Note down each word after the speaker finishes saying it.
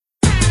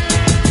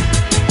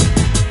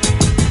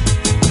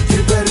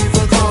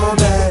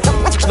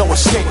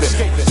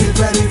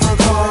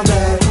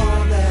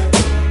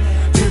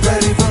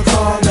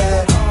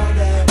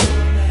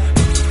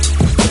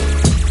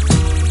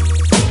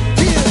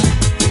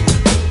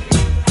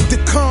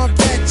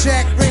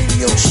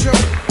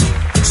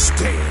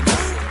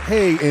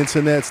Hey,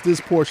 internets, this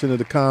portion of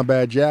the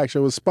Combat Jack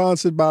Show is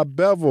sponsored by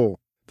Bevel,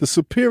 the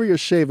superior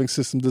shaving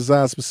system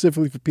designed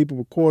specifically for people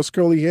with coarse,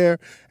 curly hair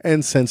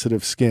and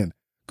sensitive skin.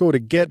 Go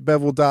to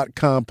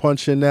getbevel.com,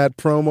 punch in that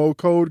promo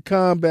code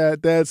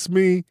COMBAT. That's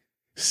me,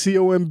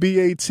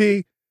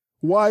 COMBAT.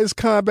 Why is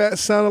Combat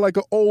sounding like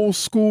an old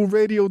school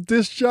radio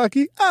disc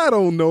jockey? I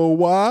don't know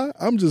why.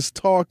 I'm just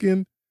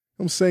talking.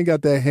 I'm saying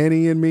got that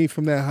Henny in me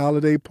from that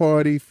holiday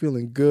party,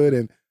 feeling good.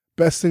 And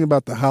best thing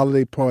about the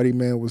holiday party,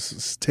 man,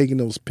 was taking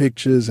those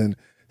pictures and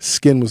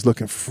skin was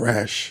looking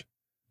fresh,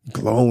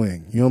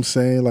 glowing. You know what I'm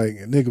saying? Like,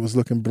 a nigga was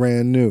looking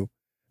brand new.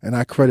 And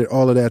I credit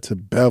all of that to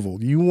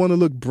Bevel. You want to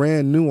look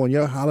brand new on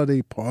your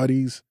holiday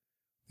parties?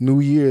 New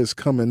Year's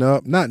coming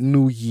up. Not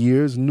New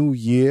Year's, New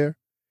Year.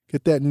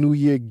 Get that New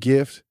Year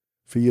gift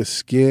for your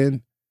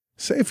skin.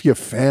 Save your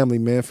family,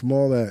 man, from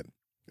all that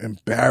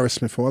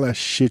embarrassment, for all that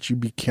shit you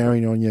be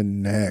carrying on your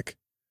neck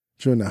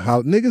during the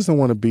holiday. Niggas don't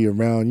want to be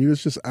around you.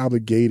 It's just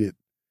obligated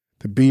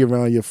to be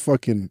around your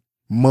fucking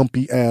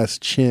mumpy ass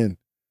chin.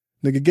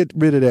 Nigga, get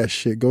rid of that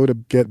shit. Go to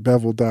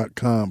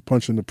getbevel.com,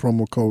 punch in the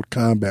promo code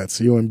COMBAT,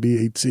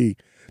 COMBAT,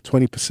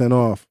 20%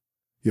 off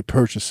your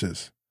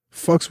purchases.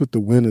 Fucks with the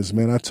winners,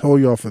 man. I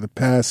told y'all for the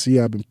past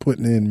year I've been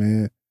putting in,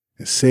 man.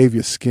 And save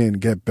your skin,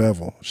 get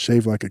Bevel.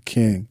 Shave like a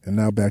king. And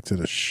now back to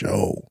the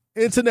show.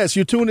 Internets,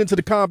 you tuned into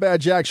the Combat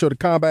Jack Show, the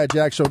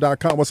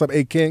combatjackshow.com. What's up,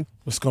 A King?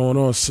 What's going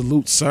on?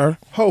 Salute, sir.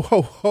 Ho,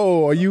 ho,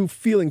 ho. Are you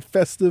feeling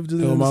festive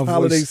this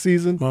holiday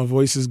season? My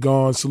voice is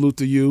gone. Salute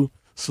to you.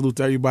 Salute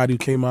to everybody who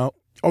came out.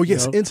 Oh,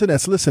 yes,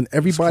 internets. Listen,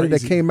 everybody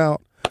that came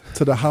out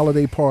to the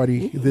holiday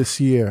party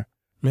this year,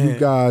 man, you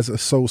guys are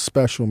so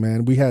special,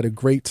 man. We had a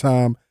great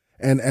time.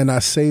 And I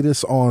say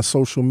this on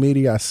social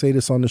media. I say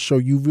this on the show.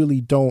 You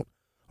really don't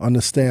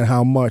understand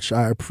how much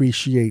I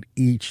appreciate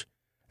each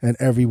and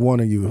every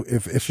one of you.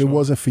 If it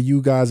wasn't for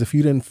you guys, if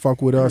you didn't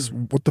fuck with us,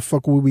 what the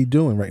fuck would we be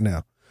doing right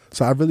now?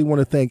 So I really want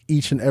to thank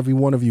each and every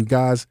one of you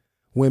guys,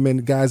 women,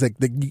 guys.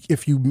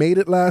 If you made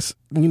it at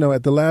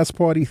the last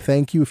party,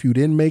 thank you. If you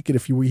didn't make it,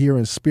 if you were here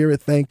in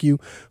spirit, thank you.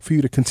 For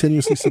you to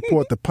continuously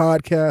support the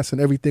podcast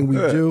and everything we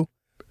do.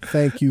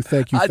 Thank you.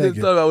 I just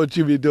thought about what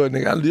you be doing,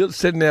 nigga. You're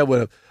sitting there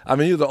with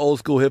you're the old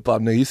school hip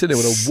hop nigga. You're sitting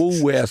there with a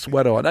woo-wear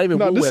sweater on. Not even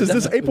no, woo-wear. This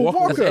is April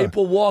Walker. This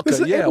April Walker. This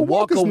is April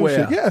Walker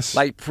wear. Shit, yes.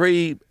 Like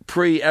pre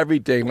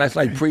everything. That's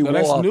like pre-war.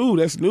 No,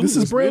 that's new. This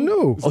is brand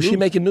new. Oh, she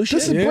making new shit?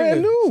 This is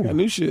brand new. Got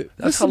new shit.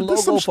 That's her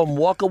logo from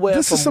Walker wear.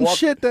 This is some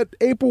shit that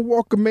April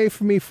Walker made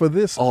for me for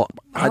this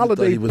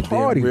holiday he was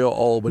party. Being real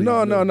old, but no.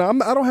 I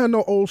don't have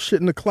no old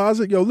shit in the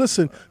closet. Yo,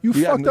 listen, you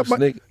fucked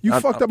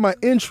up my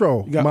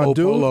intro, my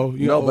dude.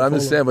 No, but I'm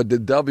just saying, but the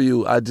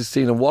W, I just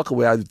seen him Walker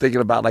wear. I was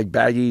thinking about like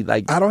baggy,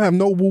 like. I don't have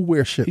no woo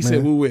wear shit, he man. He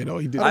said woo wear. No,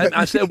 he did.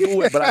 I said woo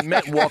wear, but I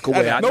meant Walker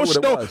wear. I knew what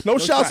it was. No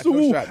shouts to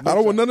woo. I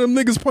don't want none of them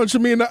niggas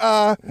punching me in the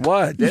eye.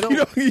 What? They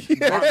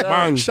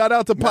don't. Shout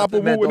out to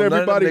Papa Woo and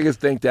everybody. None of niggas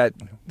think that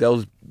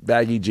those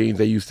baggy jeans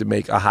they used to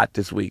make are hot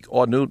this week,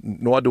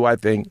 nor do I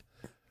think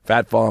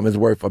Fat Farm is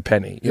worth a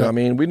penny. You know what I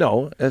mean? We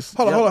know.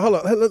 Hold on.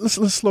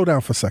 Let's slow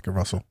down for a second,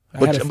 Russell.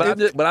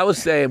 But I was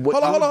saying,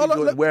 what you would be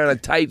doing wearing a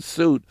tight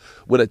suit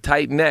with a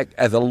tight neck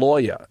as a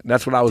lawyer.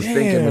 That's what I was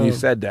thinking when you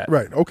said that.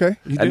 Right, okay.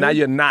 Now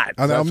you're not.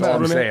 That's all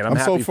I'm saying. I'm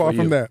so far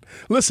from that.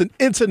 Listen,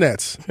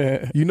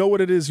 internets, you know what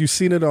it is. You've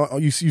seen it.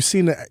 You've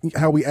seen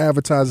how we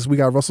advertise this. We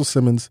got Russell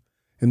Simmons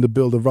in the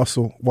building.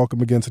 Russell,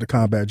 welcome again to the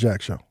Combat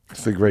Jack Show.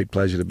 It's a great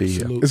pleasure to be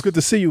here. It's good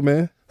to see you,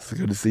 man. It's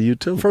good to see you,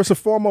 too. First and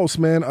foremost,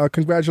 man,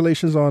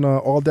 congratulations on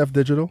All Def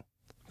Digital.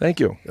 Thank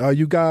you.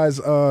 You guys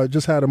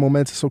just had a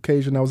momentous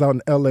occasion. I was out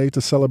in L.A. to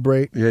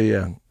celebrate.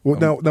 Yeah. Well,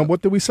 now,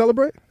 what did we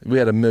celebrate? We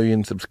had 1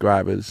 million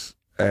subscribers,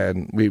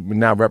 and we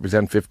now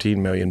represent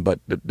 15 million. But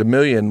the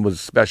million was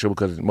special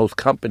because most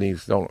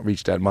companies don't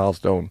reach that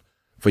milestone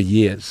for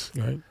years.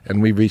 Right.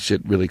 And we reached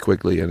it really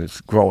quickly, and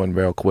it's growing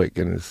real quick,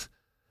 and it's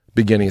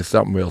beginning of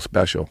something real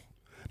special.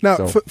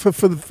 Now, for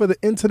the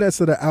internets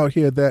that are out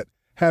here that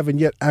haven't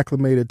yet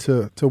acclimated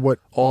to what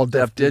All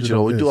Def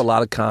Digital is. We do a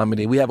lot of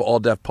comedy. We have All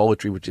Def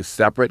Poetry, which is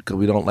separate because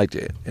we don't like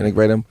to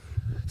integrate them.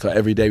 So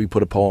every day we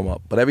put a poem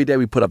up. But every day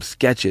we put up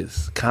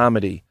sketches,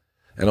 comedy,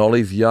 and all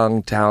these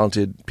young,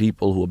 talented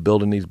people who are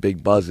building these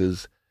big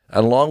buzzes,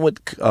 and along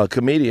with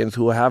comedians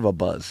who have a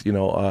buzz,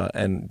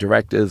 and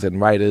directors and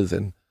writers.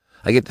 And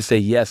I get to say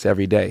yes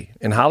every day.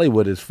 In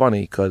Hollywood, it's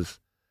funny because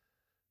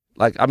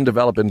like I'm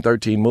developing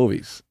 13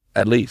 movies.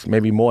 At least,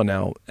 maybe more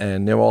now,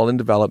 and they're all in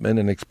development,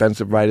 and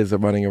expensive writers are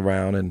running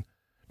around, and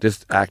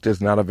this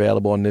actor's not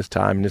available on this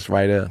time, and this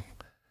writer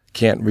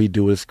can't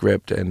redo his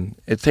script, and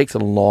it takes a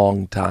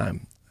long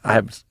time. I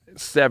have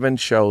 7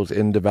 shows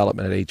in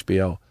development at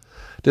HBO.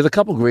 There's a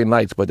couple green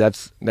lights, but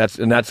that's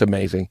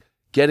amazing.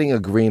 Getting a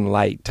green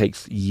light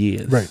takes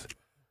years. Right.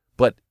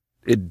 But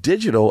in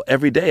digital,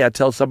 every day I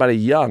tell somebody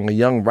a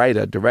young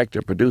writer,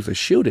 director, producer,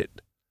 shoot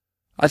it.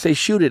 I say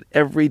shoot it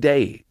every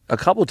day, a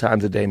couple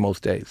times a day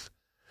most days.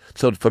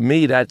 So for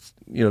me, that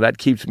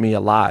keeps me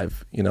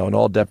alive, and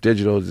All Def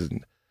Digital is the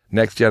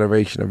next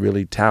generation of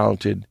really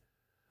talented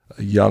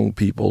young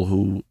people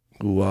who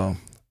are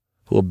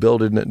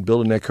building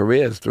their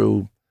careers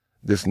through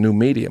this new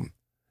medium.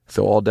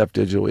 So All Def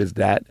Digital is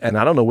that. And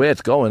I don't know where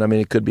it's going. I mean,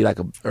 it could be like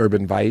a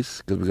urban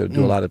vice because we're going to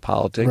do a lot of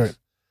politics. Right.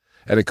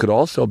 And it could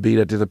also be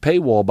that there's a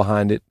paywall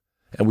behind it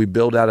and we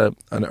build out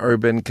an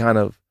urban kind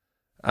of,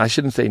 I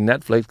shouldn't say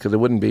Netflix because it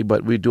wouldn't be,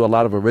 but we do a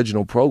lot of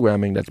original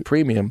programming that's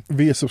premium.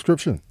 Via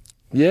subscription.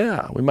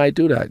 Yeah, we might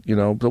do that, you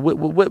know.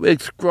 But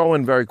it's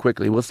growing very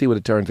quickly. We'll see what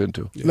it turns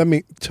into. Yeah. Let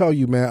me tell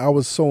you, man, I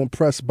was so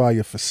impressed by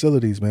your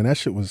facilities, man. That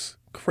shit was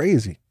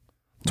crazy.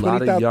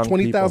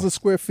 20,000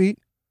 square feet,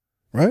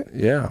 right?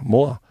 Yeah,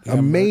 more.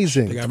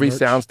 Amazing. 3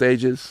 sound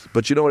stages.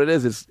 But you know what it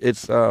is?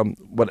 It's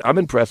what I'm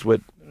impressed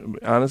with,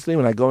 honestly,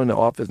 when I go in the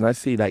office and I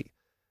see like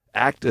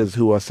actors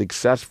who are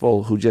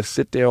successful who just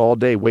sit there all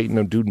day waiting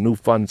to do new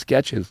fun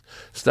sketches,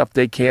 stuff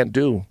they can't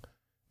do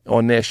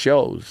on their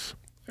shows,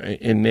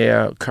 in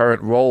their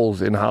current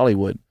roles in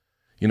Hollywood.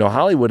 You know,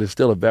 Hollywood is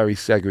still a very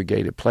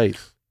segregated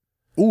place.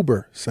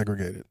 Uber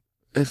segregated.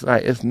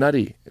 It's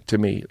nutty to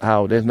me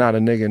how there's not a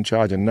nigga in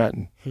charge of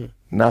nothing.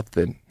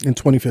 Nothing. In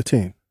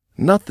 2015.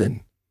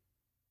 Nothing.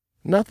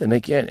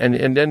 They can't.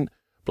 And then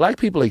black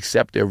people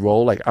accept their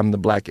role, like I'm the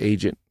black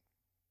agent.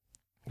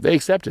 They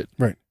accept it.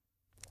 Right.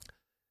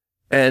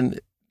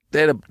 And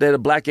they're the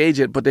black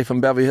agent, but they're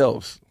from Beverly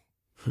Hills.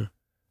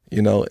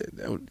 You know,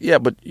 yeah,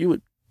 but you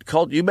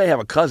may have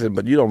a cousin,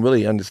 but you don't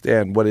really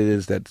understand what it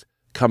is that's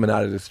coming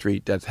out of the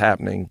street that's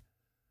happening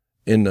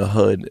in the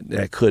hood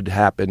that could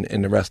happen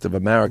in the rest of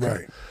America.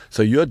 Right.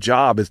 So your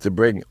job is to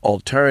bring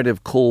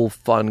alternative, cool,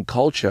 fun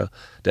culture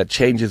that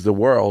changes the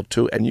world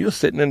to, and you're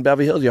sitting in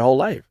Beverly Hills your whole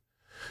life.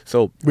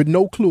 So with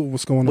no clue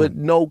what's going on. With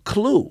no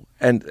clue.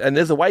 And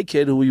there's a white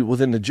kid who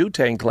was in the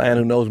Jutang clan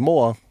who knows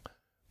more,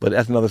 but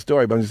that's another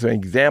story. But I'm just saying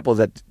examples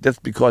that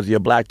just because you're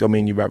black don't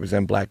mean you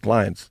represent black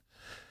clients.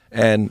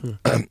 And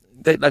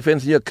like for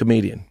instance, you're a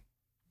comedian.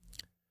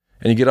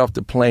 And you get off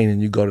the plane and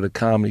you go to the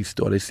comedy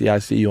store. They say, I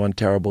see you on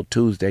Terrible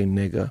Tuesday,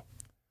 nigga.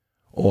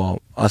 Or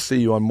I'll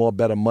see you on More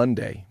Better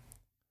Monday.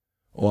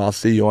 Or I'll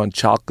see you on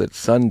Chocolate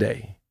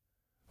Sunday.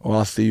 Or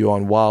I'll see you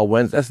on Wild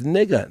Wednesday. That's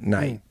nigga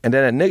night. And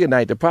then at nigga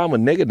night, the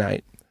problem with nigga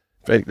night,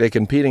 they're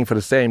competing for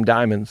the same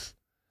diamonds.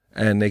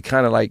 And they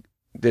kind of like,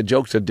 their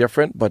jokes are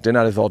different, but they're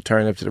not as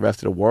alternative to the rest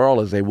of the world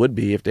as they would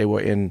be if they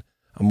were in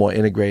a more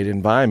integrated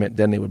environment.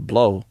 Then they would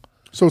blow.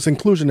 So it's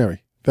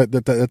inclusionary.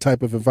 That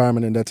type of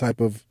environment and that type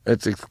of...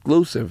 It's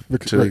exclusive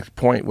to the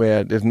point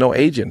where there's no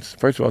agents.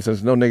 First of all,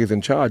 since no niggas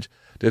in charge,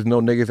 there's no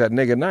niggas at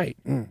nigga night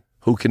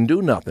who can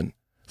do nothing.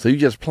 So you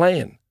just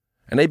playing.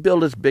 And they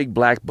build this big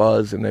black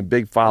buzz and a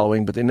big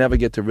following, but they never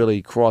get to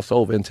really cross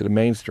over into the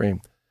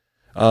mainstream.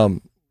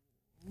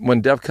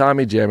 When Def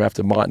Comedy Jam,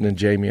 after Martin and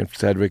Jamie and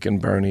Cedric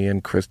and Bernie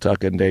and Chris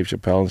Tucker and Dave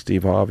Chappelle and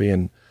Steve Harvey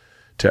and,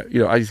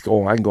 I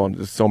can go on,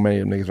 there's so many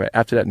of them niggas, right?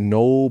 After that,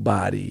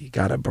 nobody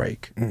got a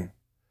break.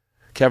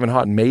 Kevin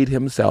Hart made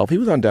himself. He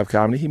was on Def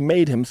Comedy. He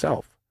made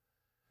himself.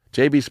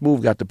 J.B.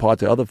 Smoove got the part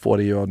that other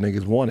 40-year-old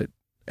niggas wanted.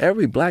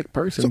 Every black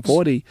person,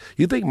 40.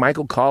 You think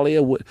Michael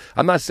Collier would...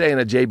 I'm not saying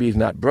that J.B.'s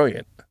not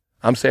brilliant.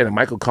 I'm saying that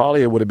Michael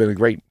Collier would have been a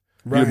great...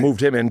 Right. You'd have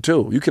moved him in,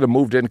 too. You could have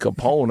moved in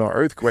Capone or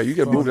Earthquake. You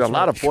could have moved in a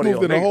lot of 40-year-old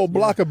niggas. Moved in a whole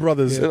block of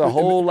brothers. There's a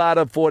whole lot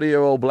of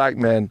 40-year-old black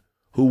men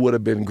who would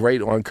have been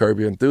great on Curb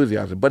Your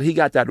Enthusiasm. But he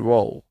got that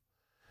role.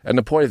 And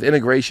the point is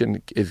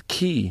integration is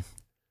key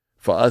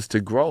for us to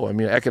grow. I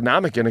mean,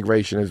 economic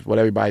integration is what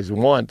everybody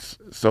wants,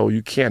 so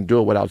you can't do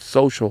it without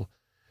social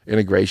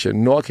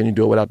integration, nor can you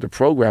do it without the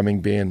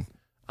programming being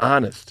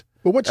honest.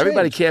 But what changed?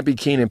 Everybody can't be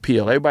Keen and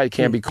Peele. Everybody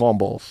can't be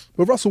cornballs.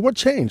 But Russell, what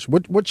changed?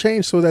 What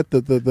changed so that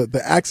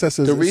the access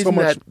is the reason so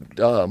much...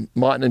 that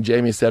Martin and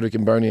Jamie, Cedric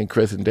and Bernie and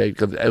Chris and Dave,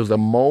 because it was a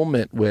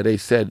moment where they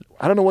said,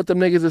 I don't know what them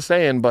niggas are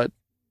saying, but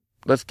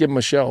let's give them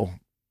a show,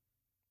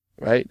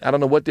 right? I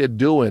don't know what they're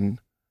doing,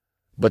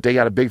 but they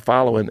got a big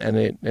following and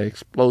they're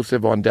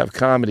explosive on Def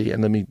Comedy,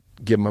 and let me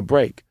give them a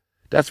break.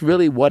 That's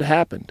really what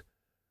happened.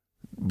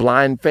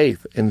 Blind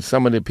faith in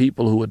some of the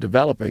people who are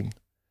developing.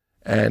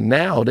 And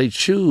now they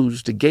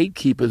choose, the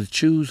gatekeepers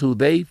choose who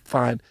they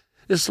find.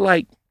 It's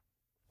like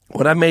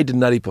when I made The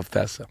Nutty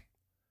Professor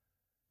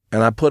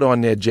and I put on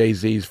there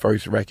Jay-Z's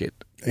first record.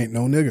 Ain't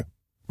No Nigga.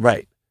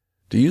 Right.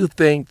 Do you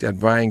think that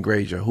Brian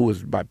Grazer, who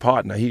was my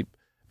partner,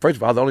 first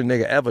of all, the only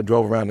nigga ever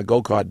drove around the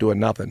go-kart doing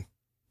nothing.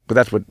 But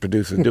that's what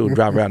producers do,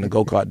 drive around the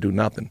go-kart, do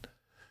nothing.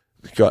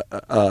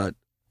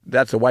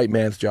 That's a white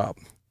man's job.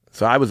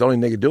 So I was the only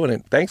nigga doing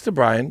it, thanks to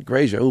Brian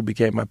Grazer, who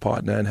became my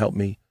partner and helped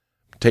me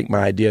take my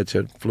idea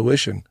to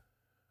fruition.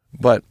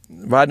 But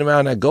riding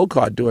around that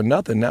go-kart doing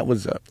nothing, that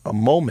was a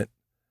moment.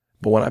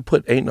 But when I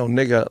put Ain't No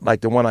Nigga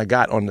like the one I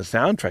got on the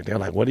soundtrack, they're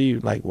like,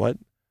 what?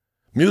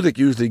 Music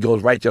usually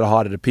goes right to the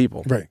heart of the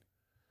people. Right.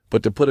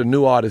 But to put a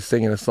new artist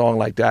singing a song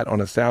like that on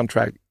a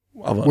soundtrack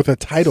of with a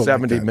title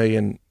 $70 like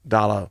million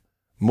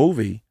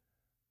movie,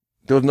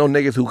 there was no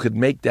niggas who could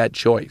make that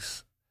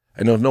choice.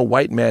 And there was no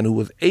white man who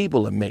was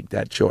able to make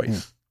that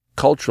choice,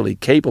 culturally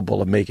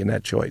capable of making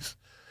that choice.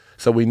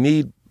 So we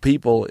need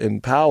people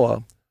in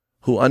power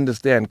who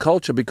understand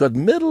culture, because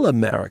middle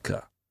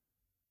America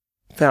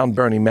found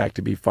Bernie Mac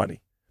to be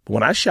funny. But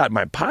when I shot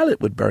my pilot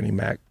with Bernie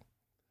Mac,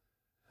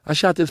 I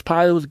shot this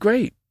pilot, it was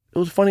great. It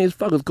was funny as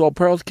fuck. It was called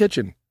Pearl's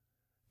Kitchen.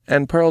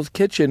 and Pearl's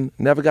Kitchen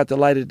never got the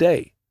light of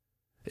day.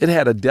 It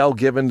had Adele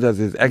Givens as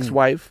his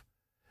ex-wife,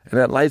 and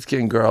that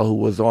light-skinned girl who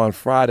was on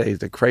Fridays,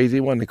 the crazy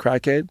one, the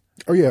crackhead.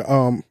 Oh,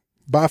 yeah.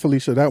 Bye,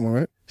 Felicia, that one,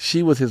 right?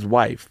 She was his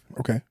wife.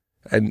 Okay.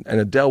 And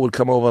Adele would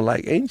come over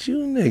like, ain't you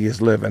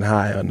niggas living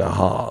high on the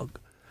hog?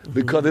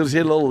 Because it was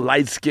his little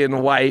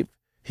light-skinned wife.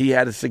 He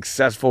had a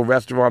successful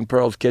restaurant,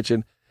 Pearl's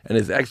Kitchen, and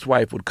his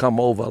ex-wife would come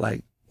over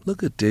like,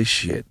 look at this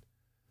shit.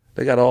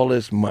 They got all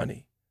this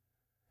money.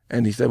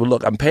 And he said, well,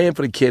 look, I'm paying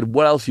for the kid.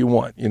 What else you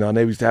want? You know, and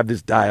they used to have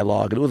this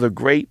dialogue. And it was a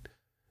great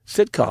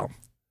sitcom.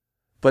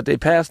 But they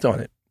passed on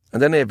it.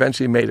 And then they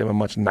eventually made him a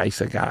much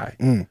nicer guy.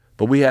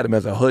 But we had him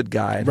as a hood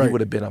guy, and he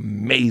would have been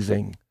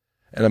amazing.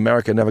 And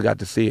America never got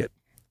to see it.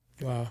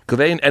 Wow.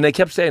 And they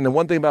kept saying, the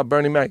one thing about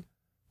Bernie Mac,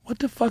 what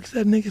the fuck's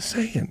that nigga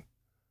saying?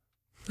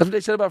 That's what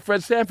they said about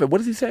Fred Sanford. What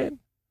is he saying?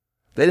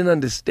 They didn't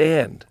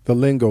understand. The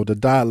lingo, the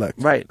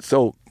dialect. Right.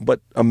 So, but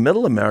a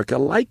middle America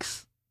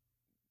likes,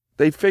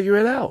 they figure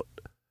it out.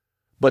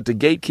 But the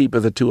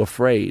gatekeepers are too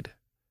afraid.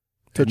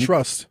 To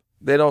trust.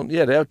 They don't,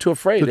 they're too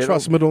afraid. To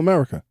trust middle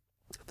America.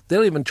 They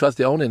don't even trust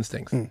their own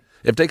instincts.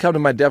 If they come to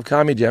my Def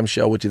Comedy Jam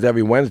show, which is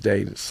every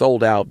Wednesday,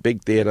 sold out,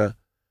 big theater,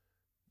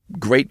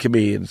 great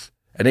comedians,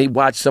 and they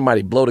watch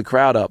somebody blow the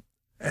crowd up,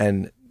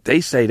 and they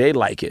say they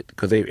like it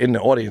because they in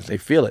the audience, they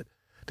feel it.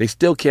 They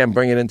still can't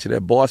bring it into their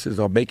bosses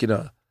or make it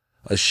a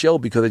show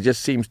because it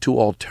just seems too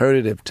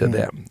alternative to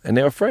them, and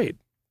they're afraid.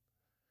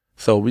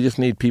 So we just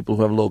need people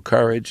who have a little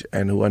courage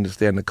and who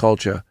understand the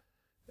culture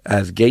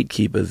as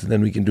gatekeepers, and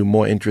then we can do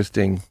more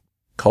interesting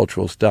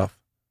cultural stuff.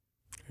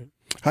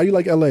 How you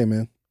like L.A.,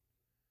 man?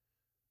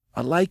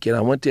 I like it.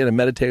 I went there to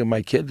meditate with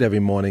my kids every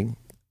morning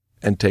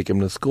and take them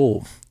to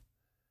school.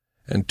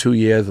 And 2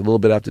 years, a little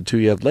bit after 2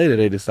 years later,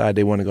 they decide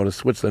they want to go to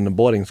Switzerland to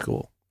boarding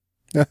school.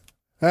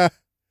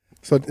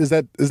 So is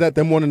that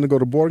them wanting to go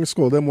to boarding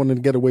school, them wanting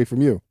to get away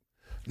from you?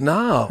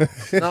 No.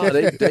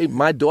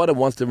 My daughter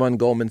wants to run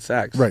Goldman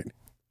Sachs. Right.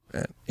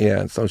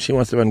 And so she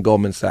wants to run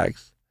Goldman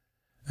Sachs.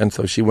 And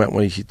so she went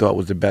when she thought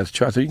was the best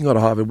choice. So you can go to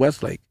Harvard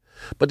Westlake.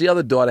 But the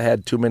other daughter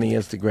had too many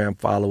Instagram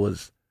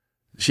followers.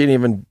 She didn't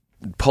even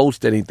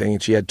post anything,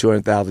 and she had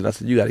 200,000. I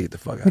said, you got to get the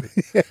fuck out of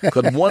here.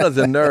 Because one is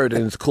a nerd,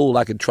 and it's cool.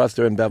 I can trust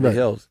her in Beverly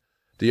Hills.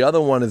 The other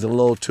one is a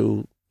little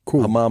too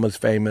cool. Her mama's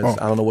famous.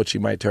 I don't know what she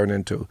might turn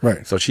into.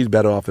 Right. So she's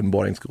better off in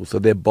boarding school. So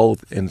they're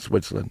both in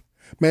Switzerland.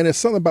 Man, there's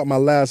something about my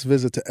last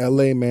visit to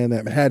L.A., man,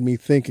 that had me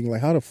thinking,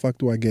 like, how the fuck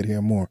do I get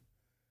here more?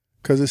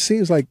 Because it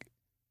seems like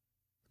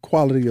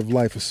quality of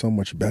life is so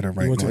much better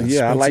right now.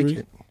 Yeah, I like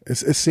it.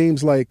 It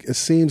seems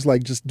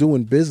like just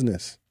doing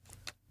business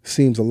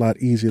seems a lot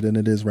easier than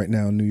it is right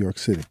now in New York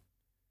City.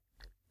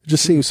 It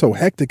just seems so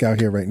hectic out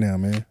here right now,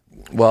 man.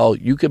 Well,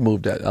 you can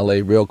move to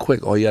L.A. real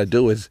quick. All you got to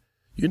do is,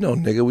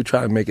 nigga, we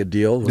try to make a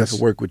deal. Let's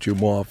work with you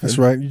more often. That's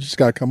right. You just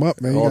got to come up,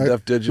 man. All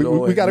Def Digital.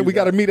 We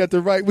got to meet at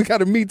the right. We got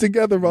to meet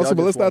together, Russell.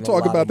 But let's not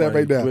talk about that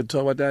right now. You want to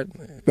talk about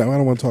that? No, I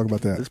don't want to talk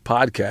about that. This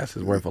podcast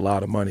is worth a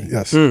lot of money.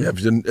 Yes.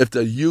 If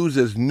the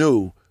users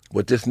knew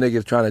what this nigga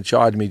is trying to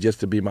charge me just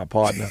to be my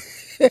partner,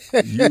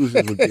 users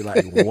would be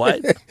like,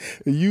 what?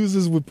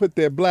 Users would put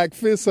their black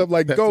fists up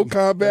like, go,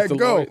 Combat,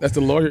 go. That's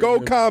the lawyer.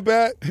 Go,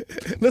 Combat.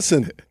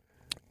 Listen,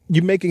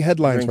 you're making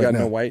headlines right now. You ain't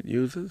got no white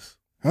users?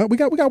 Huh? We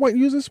got white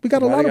users. We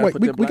got a lot of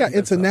white. We got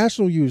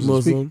international users.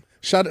 Muslim.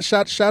 Shout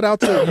out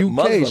to UK.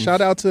 Muslims.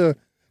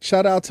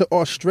 Shout out to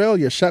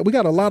Australia. We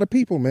got a lot of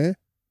people, man.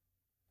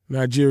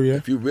 Nigeria.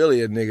 If you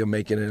really a nigga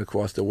making it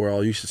across the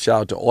world, you should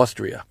shout out to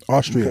Austria.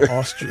 Austria.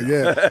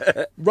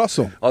 Yeah.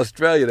 Russell.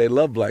 Australia, they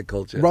love black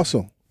culture.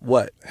 Russell.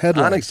 What?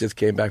 Headlines. Onyx just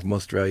came back from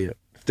Australia.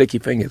 Sticky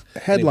fingers.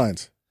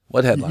 Headlines.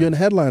 What headlines? You're in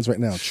headlines right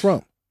now.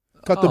 Trump.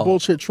 Cut the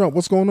bullshit, Trump.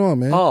 What's going on,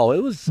 man? Oh,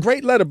 it was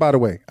great letter, by the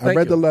way. I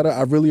read the letter.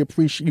 I really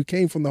appreciate you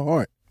came from the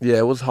heart. Yeah,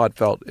 it was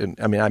heartfelt. And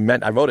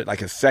I wrote it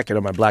like a second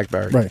on my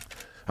BlackBerry. Right.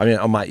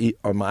 On my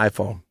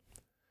iPhone.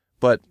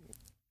 But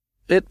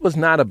it was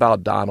not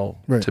about Donald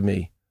to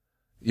me.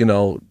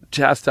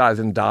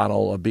 Chastising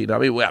Donald or beating.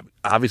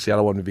 Obviously, I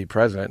don't want him to be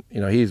president.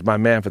 He's my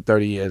man for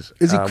 30 years.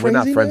 Is he crazy? We're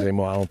not friends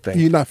anymore, I don't think.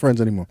 You're not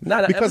friends anymore?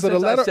 Not because of the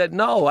letter?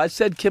 I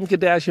said Kim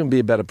Kardashian would be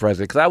a better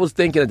president. Because I was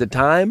thinking at the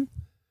time,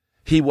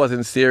 he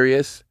wasn't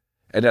serious.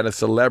 And that a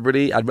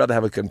celebrity, I'd rather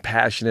have a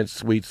compassionate,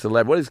 sweet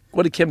celebrity.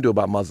 What did Kim do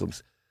about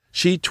Muslims?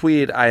 She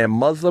tweeted, I am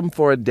Muslim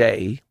for a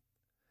day.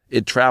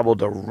 It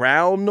traveled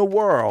around the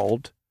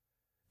world.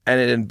 And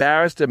it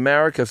embarrassed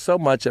America so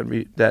much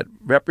that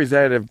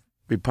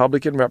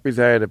Republican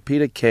Representative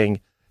Peter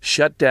King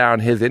shut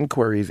down his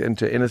inquiries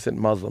into innocent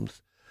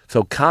Muslims.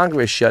 So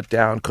Congress shut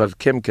down because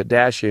Kim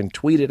Kardashian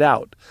tweeted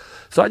out.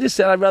 So I just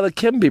said I'd rather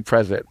Kim be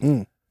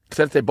president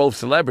since they're both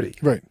celebrity.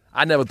 Right.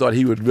 I never thought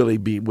he would really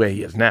be where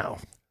he is now.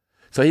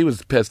 So he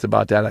was pissed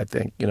about that, I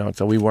think.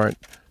 So we weren't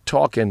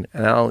talking.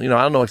 And I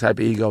don't know what type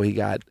of ego he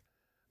got.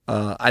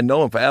 I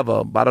know him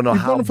forever, but I don't know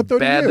how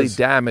badly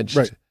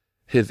damaged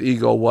his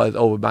ego was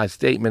over my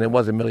statement. It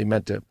wasn't really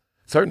meant to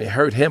certainly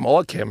hurt him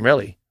or Kim,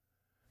 really.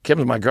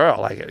 Kim's my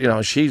girl.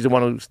 She's the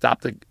one who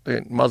stopped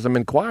the Muslim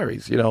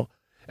inquiries,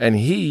 and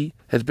he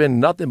has been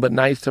nothing but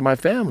nice to my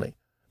family.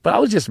 But I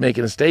was just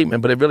making a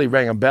statement, but it really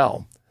rang a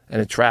bell.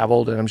 And it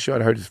traveled, and I'm sure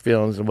it hurt his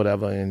feelings and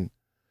whatever. And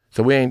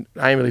so I ain't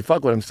really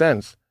fuck with him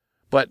since.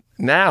 But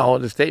now,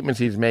 the statements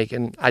he's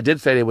making, I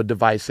did say they were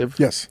divisive.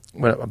 Yes.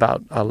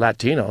 About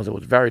Latinos, it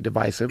was very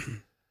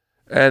divisive.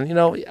 And,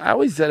 I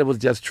always said it was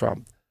just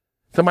Trump.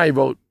 Somebody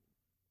wrote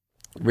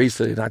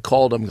recently, and I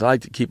called him, because I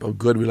like to keep a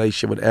good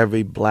relationship with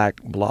every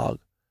black blog.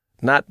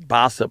 Not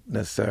gossip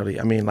necessarily.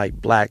 I mean, like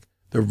Black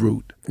The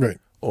Root. Right.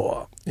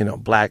 Or,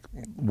 Black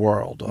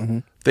World.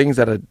 Or things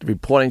that are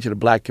reporting to the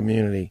black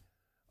community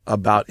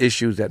about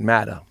issues that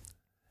matter.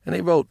 And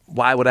they wrote,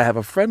 why would I have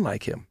a friend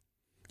like him?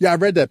 Yeah, I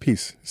read that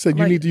piece. It said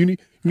you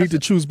need to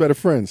choose better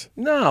friends.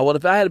 No, well,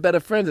 if I had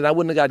better friends, then I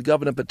wouldn't have got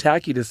Governor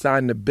Pataki to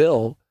sign the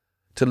bill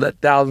to let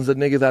thousands of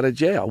niggas out of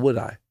jail, would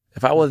I?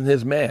 If I wasn't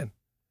his man.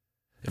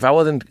 If I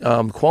wasn't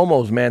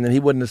Cuomo's man, then he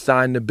wouldn't have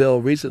signed the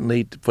bill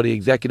recently for the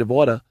executive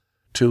order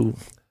to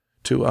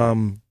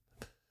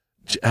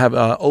have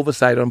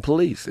oversight on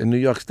police in New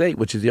York State,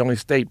 which is the only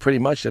state pretty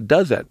much that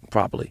does that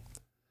properly.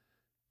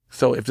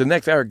 So if the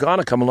next Eric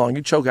Garner come along,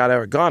 you choke out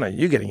Eric Garner,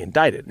 you're getting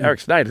indicted. Eric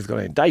Snyder's going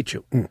to indict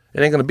you. It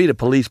ain't going to be the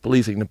police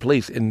policing the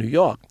police in New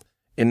York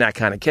in that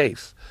kind of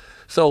case.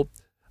 So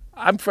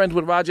I'm friends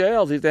with Roger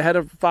Ailes. He's the head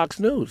of Fox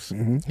News.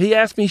 He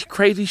asked me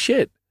crazy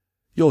shit.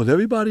 Yo,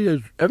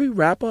 every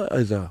rapper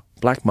is a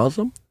black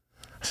Muslim?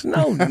 I said,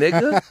 no,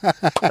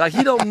 nigga. Like,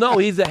 he don't know.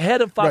 He's the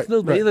head of Fox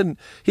News, but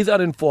he's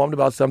uninformed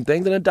about some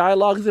things, and a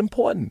dialogue is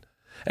important.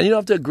 And you don't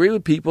have to agree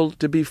with people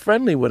to be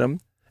friendly with them.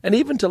 And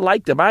even to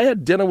like them. I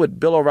had dinner with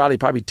Bill O'Reilly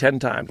probably 10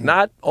 times,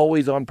 not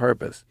always on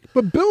purpose.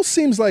 But Bill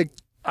seems like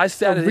I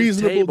sat a at his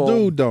reasonable table.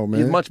 dude, though, man.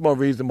 He's much more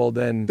reasonable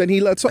than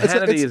he lets.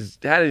 Hannity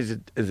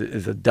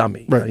is a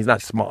dummy. Right. He's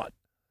not smart.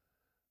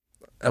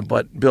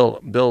 But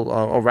Bill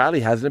O'Reilly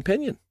has an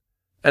opinion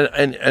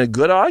and a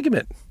good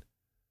argument.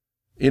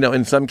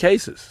 In some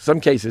cases.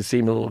 Some cases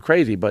seem a little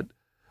crazy, but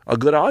a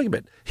good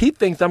argument. He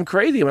thinks I'm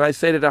crazy when I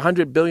say that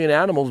 100 billion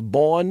animals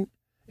born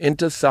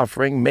into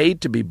suffering,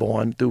 made to be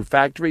born through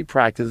factory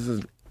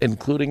practices,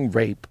 including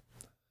rape,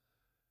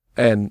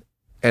 and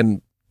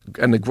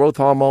the growth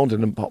hormones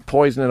and the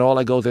poison and all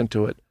that goes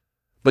into it.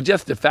 But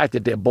just the fact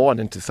that they're born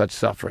into such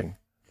suffering,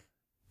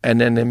 and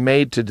then they're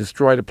made to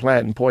destroy the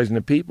planet and poison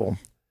the people,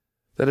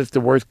 that it's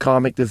the worst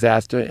karmic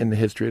disaster in the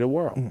history of the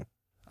world.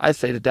 I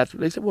say that's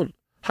what they said. Well,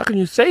 how can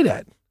you say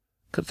that?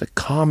 Because it's a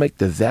karmic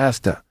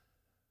disaster.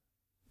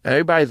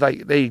 Everybody's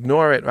like, they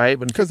ignore it, right?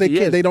 Because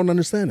they don't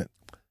understand it.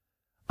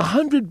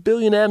 100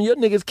 billion animals. Your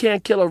niggas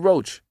can't kill a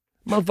roach.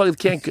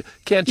 Motherfuckers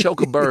can't choke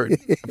a bird.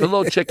 If the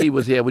little chickie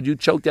was here, would you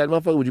choke that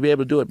motherfucker? Would you be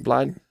able to do it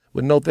blind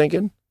with no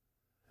thinking?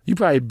 You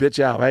probably bitch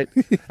out, right?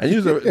 And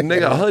you're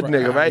a hood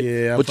nigga, right?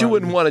 Yeah, but you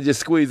wouldn't want to just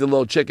squeeze the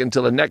little chicken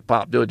until the neck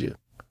popped, would you?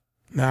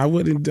 Nah, I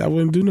wouldn't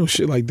do no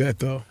shit like that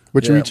though.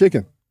 But you eat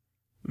chicken.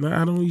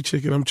 Nah, I don't eat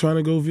chicken. I'm trying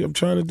to go. I'm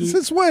trying to do.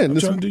 Since when? I'm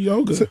trying to do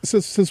yoga.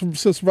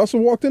 Since Russell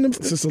walked in.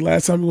 Since the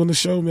last time you went to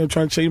show me, I'm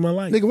trying to change my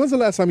life. Nigga, when's the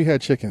last time you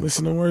had chicken?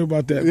 Listen, don't worry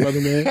about that, brother,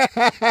 man.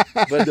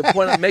 But the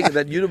point I'm making is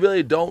that you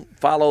really don't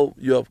follow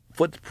your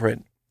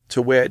footprint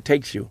to where it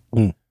takes you.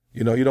 You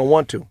don't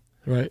want to.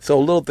 Right. So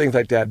little things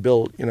like that,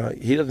 Bill,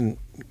 he doesn't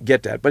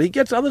get that. But he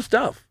gets other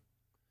stuff.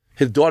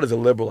 His daughter's a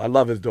liberal. I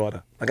love his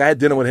daughter. Like, I had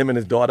dinner with him and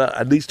his daughter.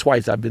 At least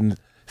twice I've been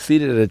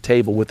seated at a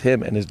table with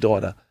him and his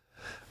daughter.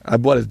 I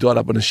brought his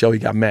daughter up on the show. He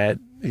got mad.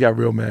 He got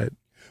real mad.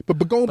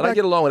 But going back, I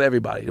get along with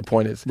everybody. The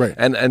point is, right.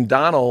 And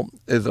Donald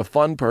is a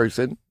fun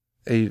person.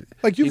 You've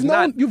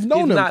known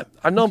him.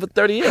 I've known him for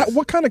 30 years.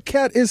 What kind of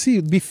cat is he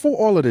before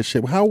all of this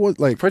shit?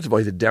 First of all,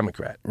 he's a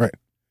Democrat. Right.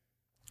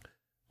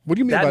 What do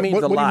you mean that by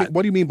means a lot?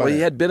 What do you mean by that? He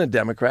had been a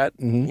Democrat,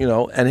 And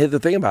here's the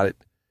thing about it: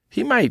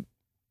 he's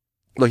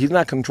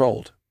not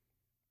controlled.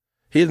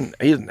 He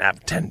doesn't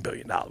have $10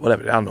 billion,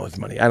 whatever. I don't know his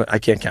money. I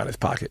can't count his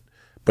pocket.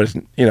 But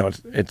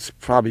it's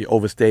probably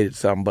overstated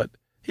some, but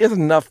he has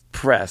enough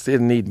press. He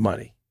doesn't need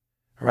money,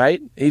 right?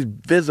 He's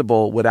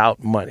visible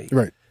without money.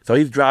 Right. So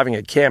he's driving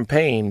a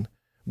campaign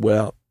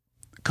where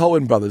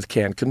Cohen brothers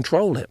can't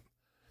control him.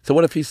 So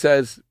what if he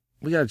says,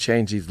 we got to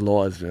change these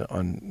laws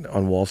on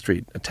Wall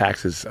Street.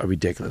 Taxes are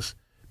ridiculous.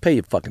 Pay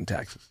your fucking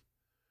taxes.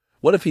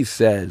 What if he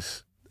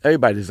says,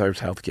 everybody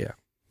deserves health care?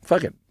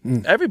 Fuck it.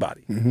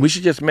 Everybody. We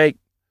should just make,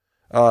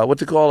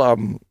 what's it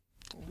called?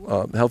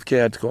 Health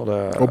care. It's called...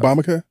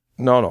 Obamacare?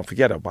 No,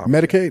 forget Obama.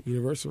 Medicaid?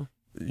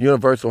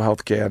 Universal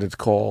health care, and it's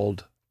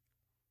called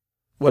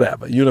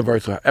whatever.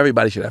 Universal.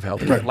 Everybody should have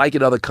health care, like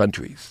in other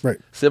countries. Right.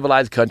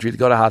 Civilized countries,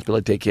 go to the hospital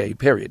and take care of you,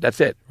 period. That's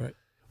it. Right.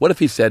 What if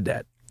he said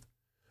that?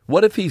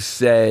 What if he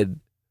said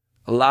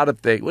a lot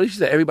of things? What if he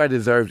said everybody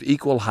deserves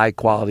equal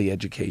high-quality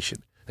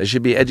education? There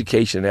should be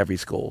education in every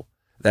school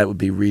that would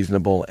be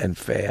reasonable and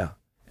fair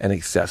and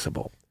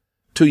accessible.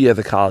 2 years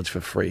of college for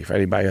free for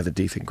anybody who has a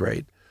decent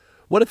grade.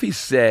 What if he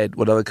said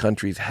what other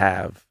countries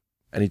have,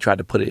 and he tried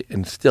to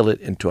instill it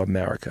into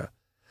America?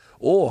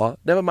 Or,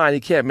 never mind,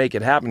 he can't make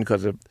it happen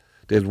because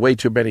there's way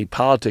too many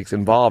politics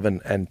involved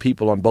and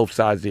people on both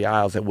sides of the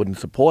aisles that wouldn't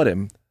support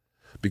him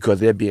because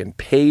they're being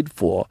paid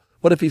for.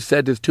 What if he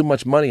said there's too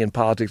much money in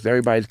politics and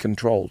everybody's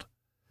controlled?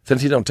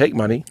 Since he don't take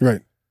money.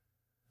 Right.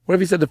 What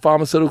if he said the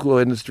pharmaceutical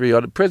industry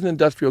or the prison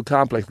industrial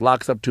complex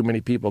locks up too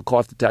many people,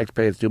 costs the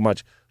taxpayers too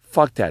much?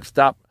 Fuck that.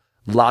 Stop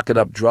locking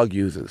up drug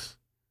users.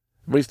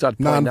 Everybody starts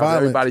pointing out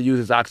everybody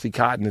uses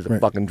Oxycontin as a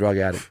fucking drug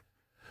addict.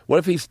 What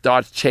if he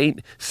starts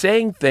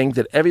saying things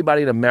that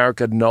everybody in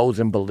America knows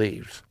and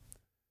believes?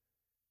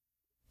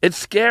 It's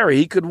scary.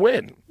 He could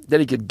win. Then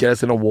he could get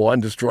us in a war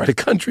and destroy the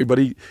country. But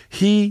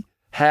he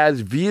has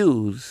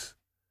views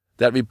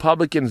that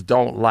Republicans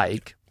don't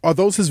like. Are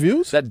those his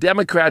views? That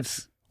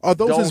Democrats Are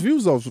those his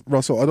views, though,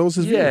 Russell? Are those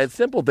his views? Yeah, it's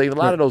simple things. A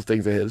lot of those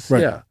things are his.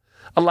 Right. Yeah.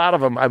 A lot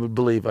of them, I would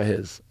believe, are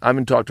his. I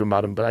haven't talked to him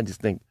about them, but I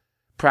just think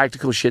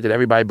practical shit that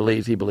everybody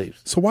believes, he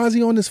believes. So why is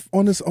he on this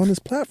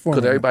platform?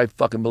 Because everybody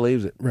fucking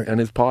believes it. Right. And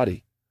his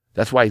party.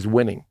 That's why he's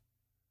winning.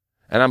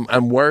 And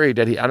I'm worried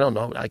that I don't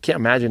know, I can't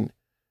imagine.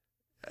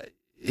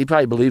 He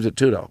probably believes it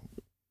too, though.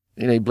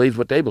 He believes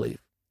what they believe.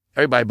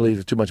 Everybody believes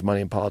there's too much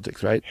money in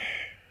politics, right?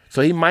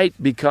 So he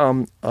might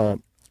become,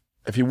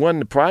 if he won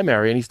the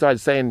primary and he started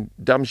saying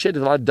dumb shit,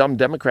 there's a lot of dumb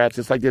Democrats.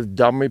 It's like there's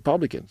dumb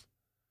Republicans.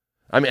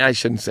 I mean, I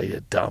shouldn't say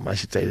they're dumb. I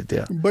should say that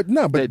they're. But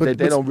no, they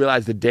don't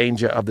realize the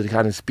danger of the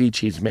kind of speech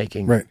he's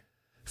making. Right.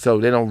 So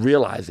they don't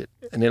realize it.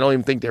 And they don't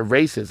even think they're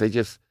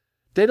racist.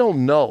 They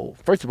don't know.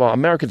 First of all,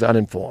 Americans are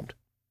uninformed.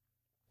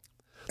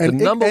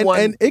 And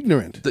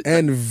ignorant.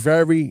 And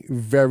very,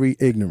 very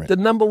ignorant. The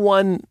number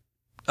one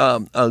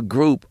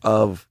group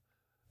of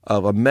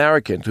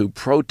Americans who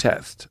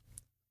protest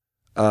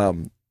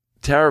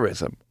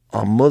terrorism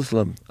are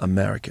Muslim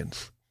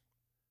Americans.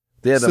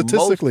 They're the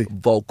most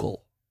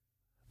vocal.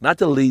 Not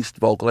the least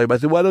vocal. Everybody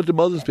says, why don't the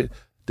Muslims speak?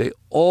 They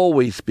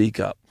always speak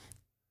up.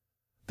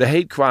 The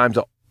hate crimes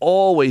are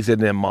always in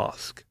their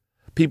mosque.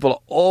 People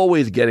are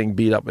always getting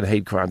beat up in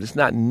hate crimes. It's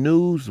not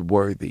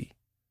newsworthy.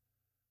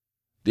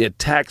 The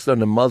attacks on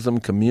the Muslim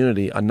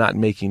community are not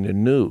making the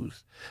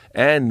news.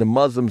 And the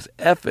Muslims'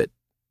 effort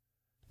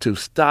to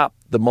stop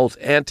the most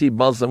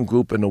anti-Muslim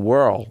group in the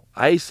world,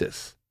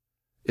 ISIS,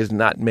 is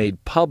not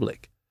made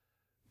public.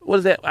 What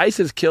is that?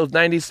 ISIS kills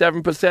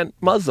 97%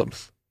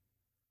 Muslims.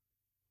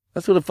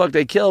 That's what the fuck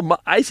they kill.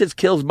 ISIS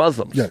kills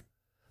Muslims. Yeah.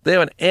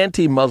 They're an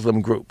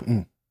anti-Muslim group.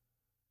 Mm.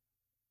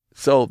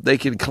 So they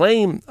can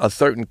claim a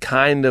certain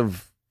kind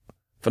of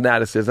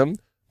fanaticism,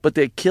 but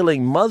they're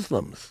killing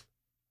Muslims.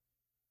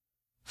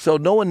 So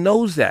no one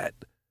knows that.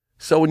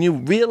 So when you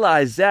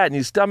realize that and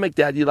you stomach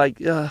that, you're like,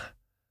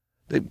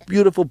 the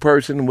beautiful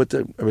person with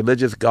the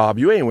religious garb.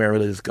 You ain't wearing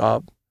religious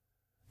garb.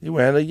 You're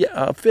wearing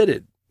a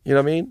fitted. You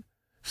know what I mean?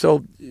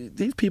 So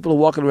these people are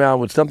walking around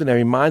with something that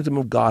reminds them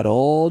of God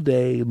all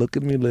day,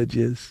 looking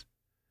religious,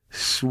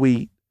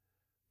 sweet,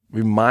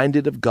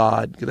 reminded of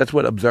God. Because that's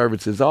what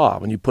observances are.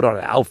 When you put on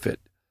an outfit.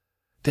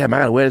 Damn, I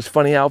got to wear this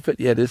funny outfit?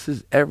 Yeah, this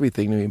is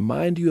everything to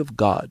remind you of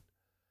God.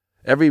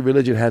 Every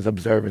religion has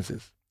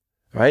observances,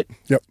 right?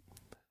 Yep.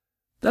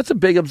 That's a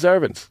big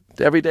observance.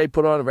 Every day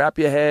wrap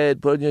your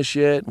head, put on your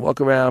shit, walk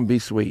around, be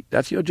sweet.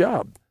 That's your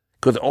job.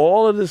 Because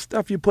all of this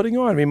stuff you're putting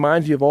on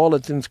reminds you of all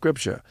that's in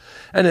Scripture.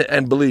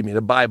 And believe me,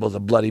 the Bible's a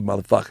bloody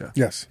motherfucker.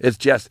 Yes. It's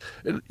just,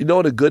 you know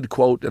what a good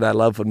quote that I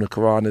love from the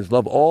Quran is,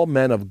 love all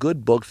men of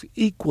good books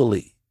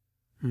equally.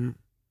 Mm.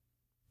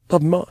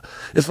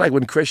 It's like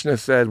when Krishna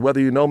said, whether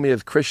you know me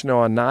as Krishna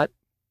or not,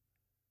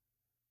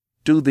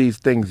 do these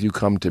things, you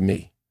come to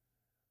me.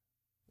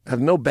 It has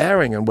no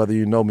bearing on whether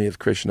you know me as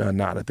Krishna or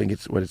not. I think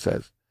it's what it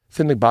says. It's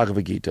in the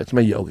Bhagavad Gita. It's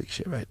my yogic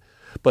shit, right?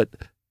 But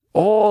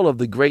all of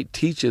the great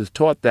teachers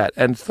taught that,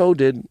 and so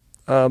did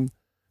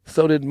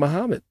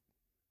Muhammad.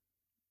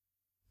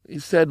 He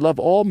said, love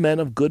all men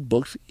of good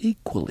books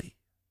equally.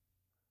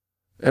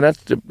 And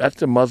that's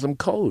the Muslim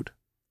code.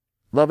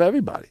 Love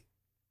everybody.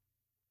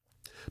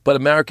 But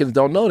Americans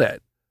don't know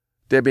that.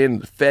 They're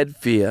being fed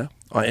fear.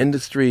 Our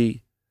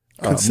industry,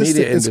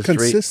 media industry. It's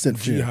consistent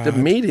fear. The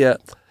media.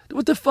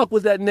 What the fuck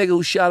was that nigga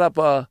who shot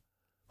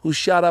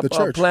up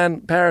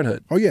Planned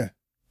Parenthood? Oh, yeah.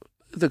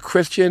 The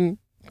Christian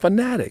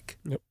fanatic.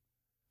 Yep.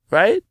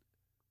 Right?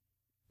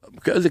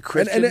 Because the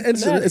Christian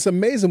it's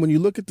amazing when you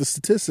look at the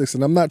statistics,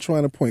 and I'm not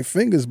trying to point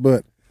fingers,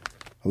 but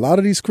a lot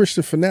of these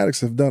Christian fanatics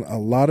have done a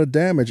lot of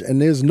damage,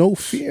 and there's no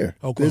fear.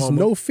 Oklahoma. There's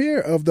no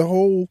fear of the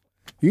whole,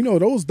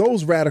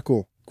 those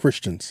radical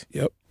Christians.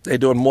 Yep. They're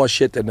doing more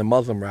shit than the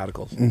Muslim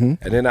radicals, and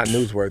they're not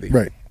newsworthy.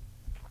 Right.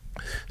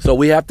 So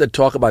we have to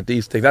talk about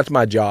these things. That's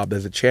my job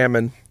as a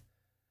chairman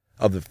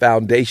of the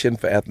Foundation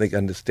for Ethnic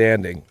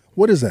Understanding.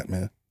 What is that,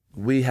 man?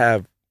 We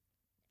have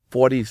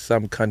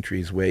 40-some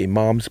countries where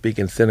imams speak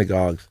in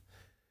synagogues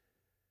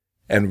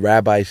and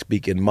rabbis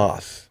speak in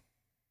mosques.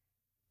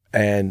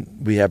 And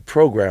we have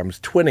programs,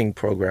 twinning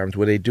programs,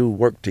 where they do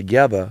work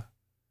together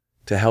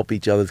to help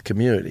each other's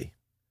community.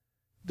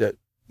 The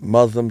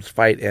Muslims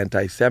fight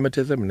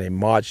anti-Semitism, and they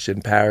marched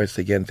in Paris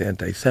against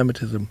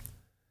anti-Semitism.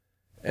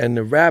 And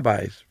the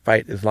rabbis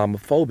fight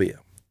Islamophobia.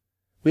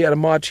 We had a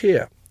march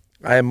here.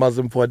 I am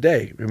Muslim for a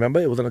day. Remember?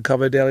 It was on the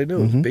cover of Daily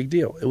News. Big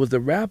deal. It was the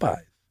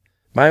rabbis.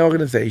 My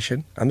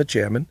organization, I'm the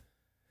chairman,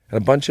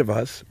 and a bunch of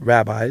us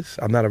rabbis,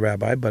 I'm not a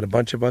rabbi, but a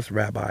bunch of us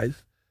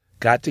rabbis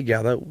got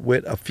together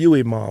with a few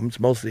imams,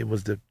 mostly it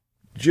was the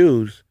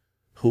Jews,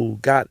 who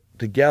got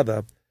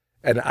together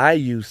And I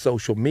use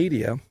social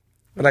media.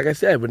 And like I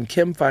said, when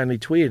Kim finally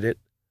tweeted it,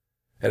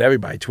 and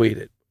everybody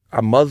tweeted,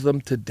 I'm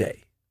Muslim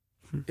today,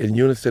 in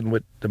unison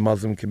with the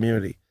Muslim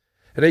community.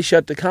 And they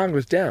shut the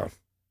Congress down.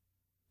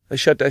 They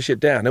shut that shit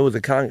down. It was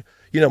a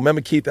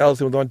remember Keith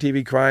Ellison was on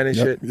TV crying and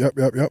shit?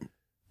 Yep.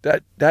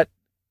 That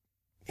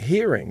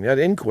hearing, that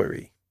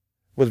inquiry,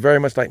 was very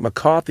much like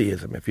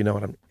McCarthyism, if you know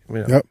what I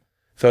mean. Yep.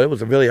 So it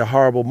was really a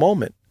horrible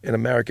moment in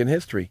American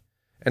history.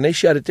 And they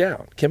shut it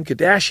down. Kim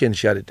Kardashian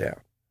shut it down.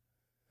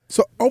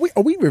 So are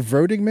we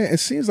reverting, man? It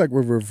seems like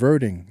we're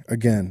reverting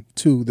again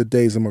to the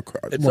days of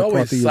McCarthyism. It's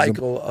always a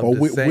cycle of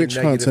the same witch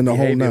hunts and the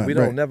whole behavior. nine. We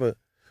don't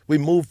we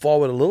move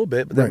forward a little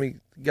bit, but then we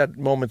got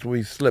moments where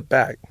we slip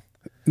back.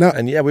 Now,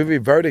 and we're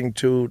reverting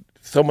to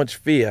so much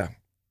fear,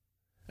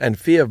 and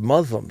fear of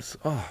Muslims.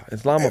 Oh,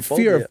 Islamophobia.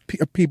 Fear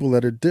of people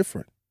that are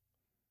different.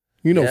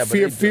 You know,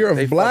 fear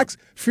of blacks.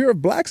 Fear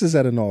of blacks is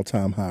at an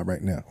all-time high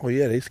right now. Oh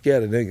yeah, they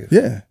scared of niggas.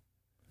 Yeah.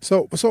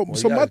 So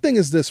my thing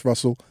is this,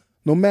 Russell.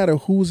 No matter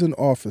who's in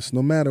office,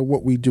 no matter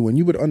what we do, and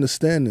you would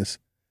understand this,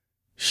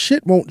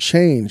 shit won't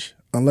change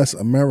unless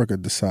America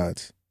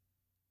decides.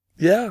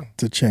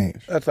 To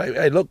change. That's like,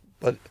 hey, look,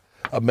 but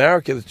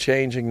America is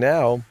changing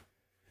now.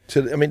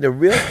 The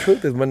real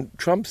truth is when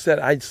Trump said,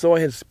 I saw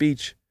his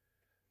speech,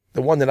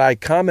 the one that I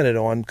commented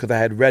on because I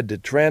had read the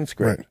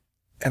transcript,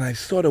 and I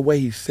saw the way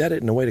he said it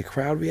and the way the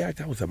crowd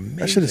reacted. That was amazing.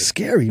 That shit is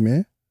scary,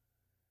 man.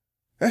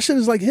 That shit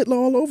is like Hitler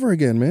all over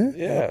again, man.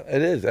 Yeah,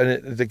 it is.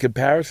 And the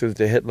comparisons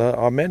to Hitler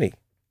are many.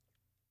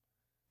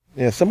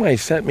 Yeah, somebody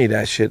sent me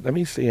that shit. Let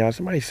me see.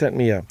 Somebody sent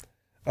me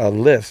a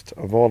list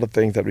of all the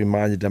things that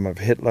reminded them of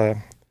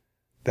Hitler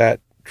that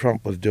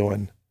Trump was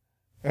doing.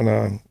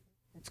 And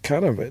it's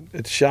kind of,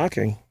 it's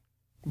shocking,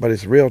 but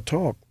it's real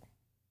talk.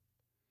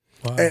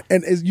 Wow.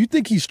 And you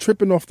think he's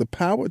tripping off the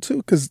power, too?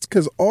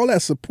 Because all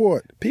that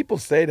support. People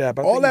say that,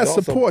 but all that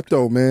support,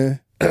 though, man.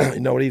 You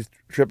know what he's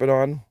tripping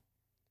on?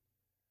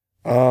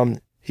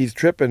 He's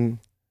tripping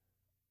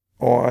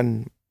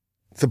on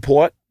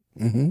support,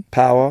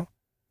 power,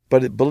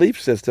 but a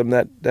belief system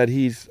that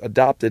he's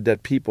adopted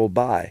that people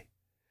buy.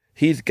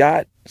 He's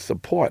got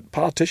support.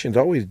 Politicians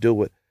always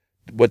do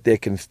what their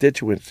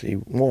constituency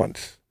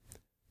wants.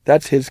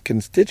 That's his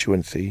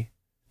constituency,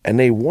 and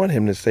they want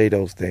him to say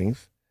those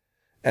things.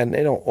 And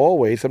they don't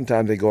always.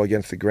 Sometimes they go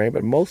against the grain,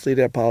 but mostly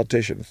they're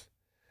politicians.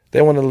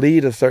 They want to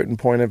lead a certain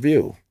point of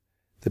view.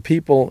 The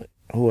people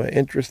who are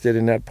interested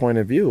in that point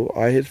of view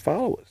are his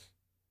followers.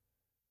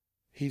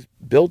 He's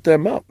built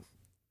them up.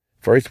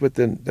 First with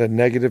the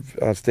negative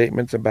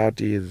statements about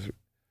the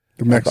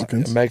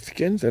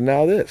Mexicans, and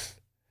now this.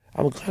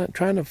 I'm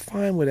trying to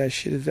find where that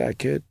shit is at,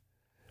 kid.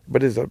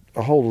 But there's a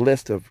whole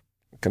list of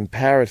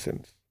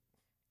comparisons.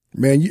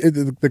 Man,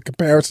 the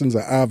comparisons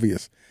are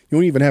obvious. You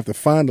don't even have to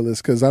find a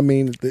list because,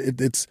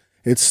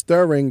 it's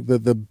stirring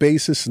the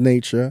basest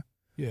nature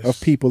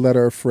of people that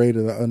are afraid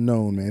of the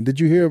unknown, man. Did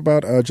you hear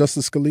about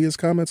Justice Scalia's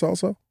comments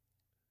also?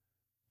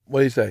 What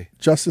do you say?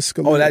 Justice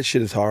Scalia. Oh, that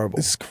shit is horrible.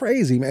 It's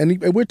crazy, man.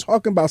 And we're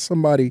talking about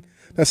somebody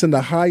that's in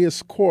the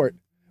highest court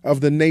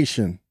of the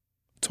nation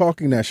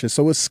talking that shit.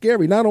 So it's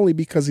scary, not only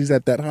because he's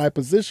at that high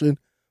position,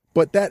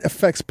 but that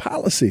affects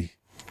policy.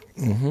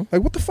 Mm-hmm.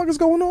 Like, what the fuck is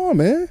going on,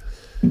 man?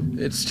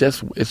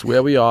 It's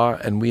where we are,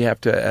 and we have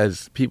to,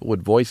 as people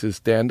with voices,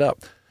 stand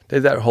up.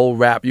 There's that whole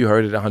rap, you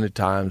heard it 100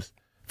 times.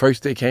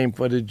 First they came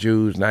for the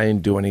Jews, and I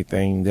didn't do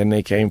anything. Then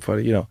they came for,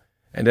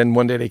 and then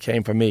one day they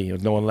came for me. There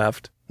was no one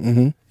left.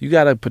 Mm-hmm. You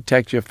got to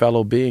protect your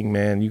fellow being,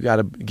 man. You got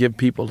to give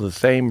people the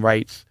same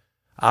rights,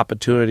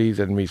 opportunities,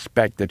 and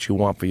respect that you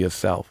want for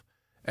yourself.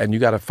 And you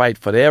got to fight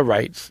for their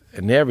rights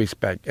and their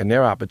respect and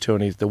their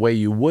opportunities the way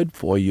you would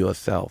for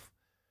yourself.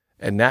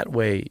 And that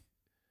way,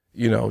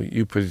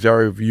 you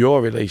preserve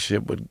your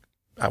relationship with,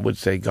 I would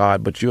say,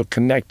 God, but you're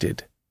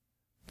connected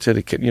to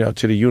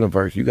the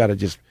universe. You got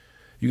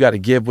to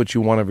give what you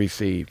want to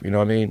receive. You know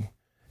what I mean?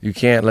 You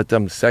can't let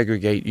them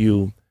segregate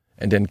you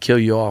and then kill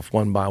you off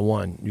one by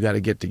one. You got to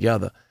get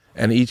together.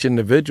 And each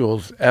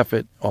individual's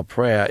effort or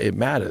prayer, it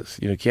matters.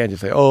 You can't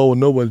just say, oh, well,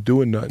 no one's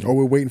doing nothing. Or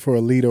we're waiting for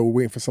a leader, we're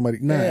waiting for somebody.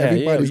 Nah,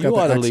 everybody's got the access. You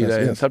are the leader.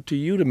 Yes. It's up to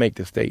you to make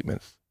the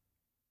statements.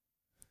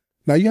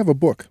 Now, you have a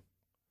book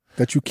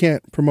that you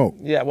can't promote.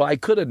 Yeah, well, I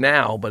could have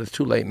now, but it's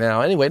too late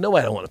now. Anyway,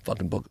 nobody don't want a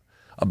fucking book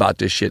about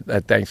this shit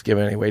at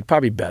Thanksgiving anyway. It's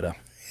probably better.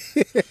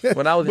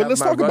 When I was but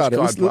let's talk about it.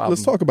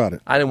 Let's talk about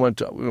it. I didn't want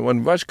to.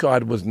 When Rush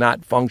Card was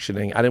not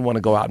functioning, I didn't want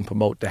to go out and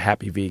promote the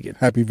Happy Vegan.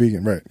 Happy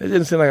Vegan, right? It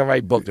didn't seem like a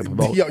right book to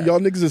promote. Y'all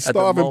niggas is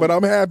starving, but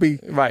I'm happy.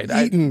 Right,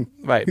 eating.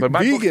 Right, but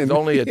my book is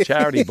only a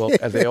charity book,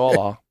 as they all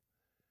are,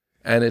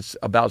 and it's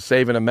about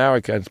saving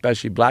America, and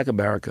especially Black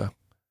America.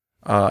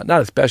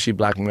 Not especially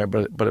Black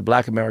America, but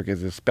Black America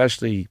is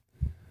especially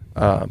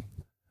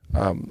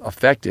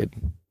affected.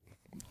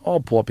 All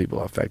poor people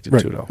are affected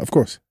too, though. Of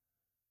course.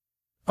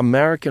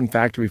 American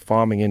factory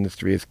farming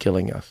industry is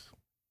killing us.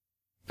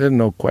 There's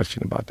no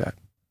question about that.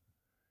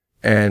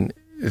 And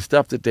the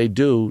stuff that they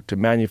do to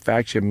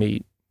manufacture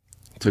meat,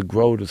 to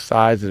grow the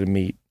size of the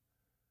meat,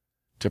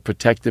 to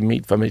protect the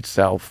meat from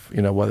itself,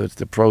 whether it's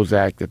the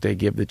Prozac that they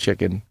give the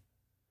chicken,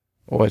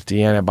 or it's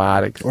the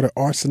antibiotics. Or the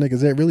arsenic.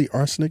 Is there really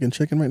arsenic in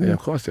chicken right now? Yeah, of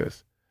course there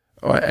is.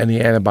 And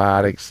the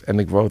antibiotics and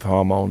the growth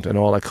hormones and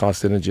all the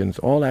carcinogens,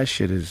 all that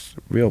shit is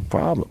a real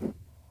problem.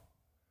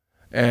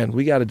 And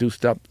we got to do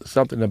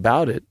something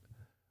about it.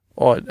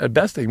 Or the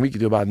best thing we could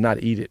do about it is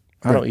not eat it.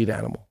 I don't eat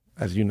animal,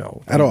 as you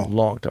know. At all?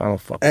 Long time. I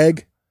don't fuck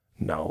Egg?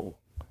 No.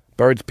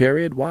 Birds,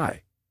 period?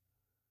 Why?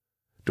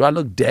 Do I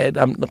look dead?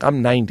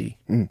 I'm 90.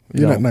 You're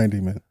not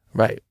 90, man.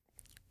 Right.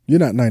 You're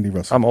not 90,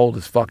 Russell. I'm old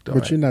as fuck, though.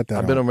 But you're not that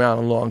I've been old. around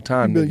a long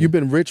time. You've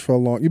been rich for a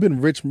long. You've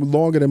been rich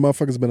longer than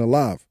motherfuckers been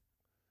alive.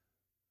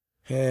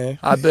 Yeah.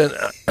 I've been.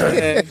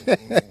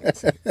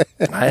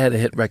 I had a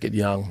hit record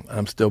young.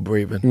 I'm still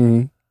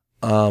breathing.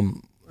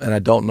 And I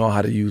don't know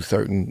how to use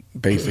certain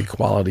basic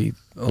quality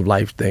of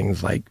life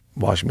things like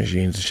washing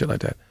machines and shit like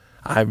that.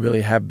 I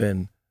really have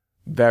been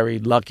very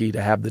lucky to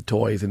have the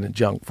toys and the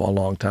junk for a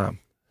long time.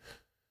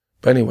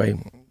 But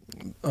anyway,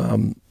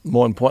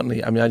 more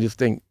importantly, I mean, I just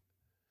think,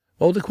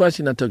 what was the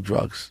question? I took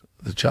drugs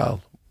as a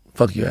child.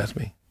 Fuck you asked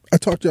me. I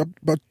talked to you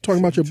about talking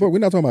about your book. We're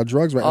not talking about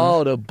drugs right now.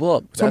 Oh, the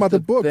book. We're talking about the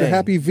book, The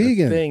Happy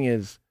Vegan. The thing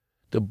is,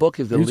 the book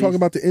is the You're least. talking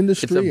about the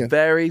industry. It's a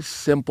very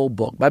simple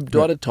book. My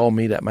daughter told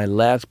me that my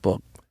last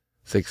book,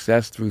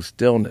 Success Through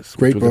Stillness,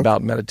 Great which was book.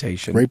 about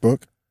meditation. Great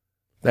book.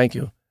 Thank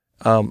you.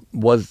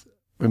 Was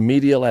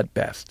remedial at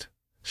best.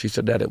 She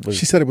said that it was.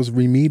 She said it was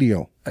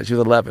remedial. She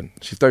was 11.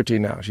 She's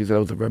 13 now. She said it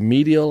was a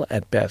remedial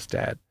at best,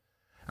 Dad.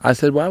 I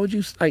said, why would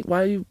you,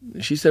 why you?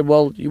 She said,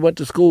 well, you went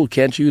to school.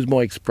 Can't you use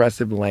more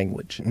expressive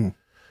language? And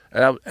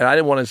I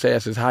didn't want to say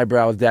it's as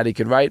highbrow as Daddy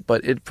could write,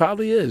 but it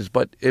probably is.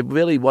 But it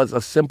really was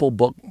a simple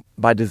book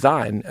by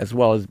design as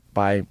well as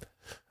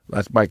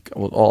that's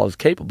all I was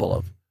capable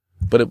of.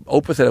 But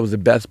Oprah said it was the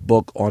best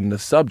book on the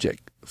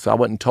subject. So I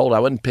went and told her.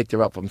 I went and picked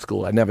her up from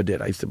school. I never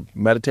did. I used to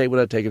meditate with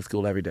her, take her to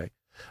school every day.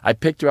 I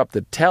picked her up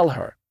to tell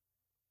her.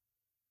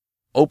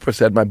 Oprah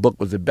said my book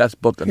was the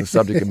best book on the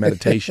subject of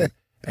meditation.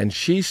 And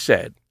she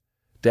said,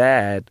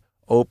 Dad,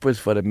 Oprah's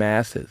for the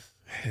masses.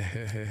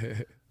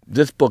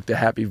 This book, The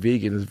Happy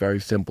Vegan, is very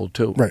simple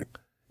too. Right.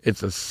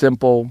 It's a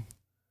simple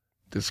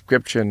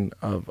description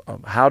of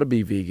how to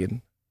be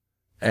vegan.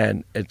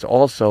 And it's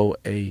also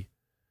a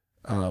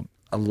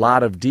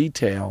lot of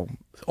detail,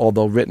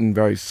 although written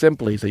very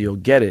simply so you'll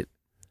get it,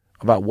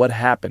 about what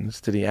happens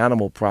to the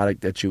animal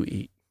product that you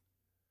eat.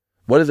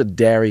 What does a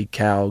dairy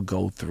cow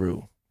go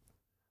through?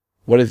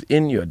 What is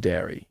in your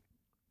dairy?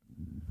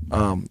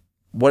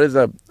 What does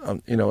a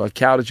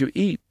cow that you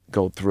eat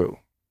go through?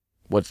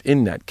 What's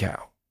in that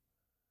cow?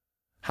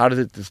 How does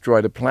it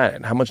destroy the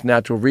planet? How much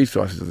natural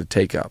resources does it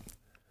take up?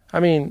 I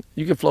mean,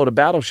 you can float a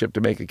battleship to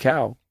make a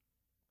cow.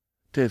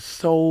 There's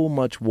so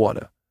much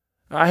water.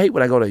 I hate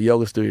when I go to a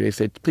yoga studio, they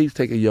say, please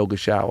take a yoga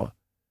shower.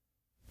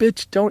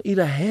 Bitch, don't eat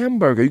a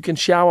hamburger. You can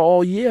shower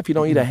all year if you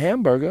don't eat a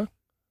hamburger.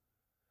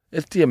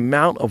 It's the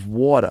amount of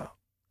water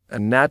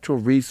and natural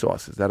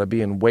resources that are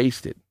being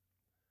wasted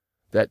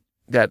that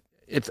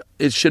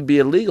it should be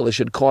illegal. It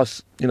should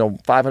cost,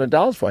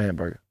 $500 for a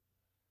hamburger.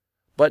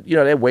 But,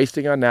 they're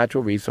wasting our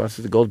natural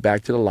resources. It goes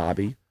back to the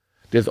lobby.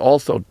 There's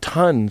also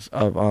tons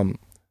of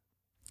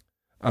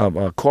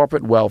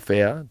corporate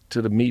welfare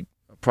to the meat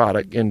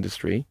product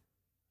industry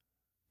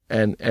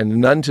and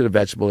none to the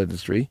vegetable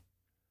industry.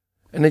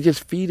 And they're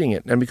just feeding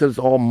it. And because it's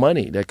all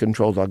money that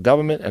controls our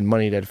government and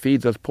money that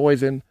feeds us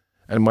poison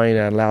and money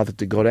that allows it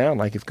to go down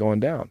like it's going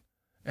down.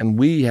 And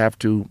we have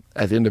to,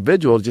 as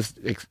individuals, just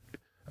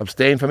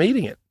abstain from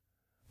eating it.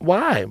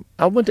 Why?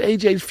 I went to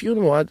AJ's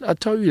funeral. I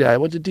told you that. I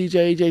went to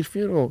DJ AJ's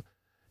funeral.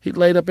 He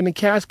laid up in the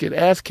casket,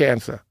 ass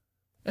cancer.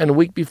 And a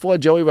week before,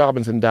 Joey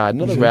Robinson died,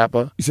 another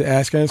rapper. You said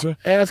ass cancer?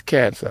 Ass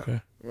cancer,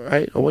 okay.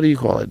 Right? Or what do you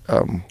call it?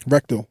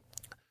 Rectal.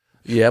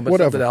 Yeah, but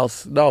Whatever. something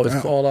else. No,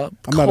 it's called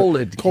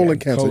colon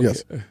cancer,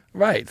 yes.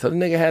 Right. So the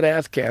nigga had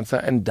ass cancer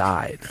and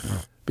died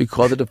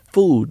because of the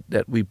food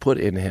that we put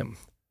in him.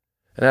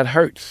 And that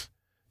hurts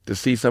to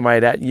see somebody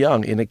that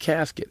young in a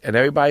casket. And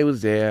everybody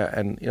was there,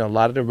 and a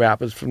lot of the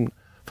rappers from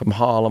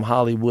Harlem,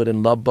 Hollywood,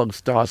 and Lovebug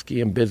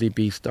Starsky and Busy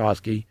Bee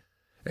Starsky,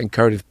 and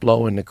Curtis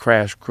Blow and the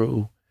Crash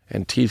Crew,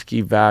 and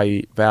Teesky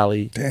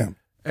Valley. Damn.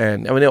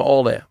 And they were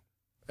all there.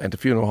 At the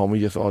funeral home, we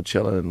just all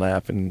chilling and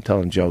laughing and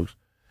telling jokes.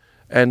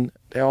 And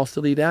they all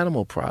still eat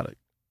animal product.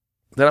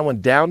 Then I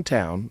went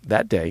downtown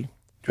that day,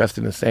 dressed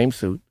in the same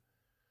suit,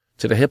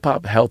 to the Hip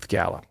Hop Health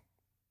Gala.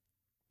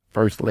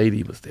 First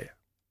Lady was there.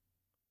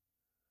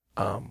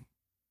 The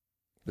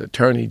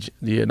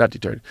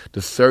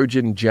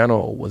Surgeon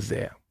General was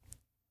there.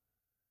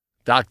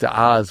 Dr.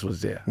 Oz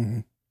was there. Mm-hmm.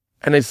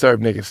 And they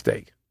served nigga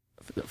steak.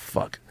 I said,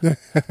 fuck.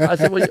 I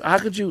said, well, how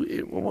could you,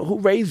 who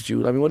raised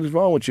you? I mean, what is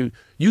wrong with you?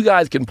 You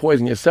guys can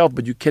poison yourself,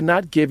 but you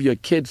cannot give your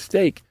kid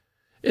steak.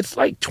 It's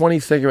like 20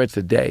 cigarettes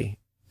a day.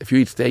 If you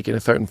eat steak in a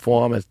certain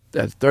form,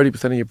 that's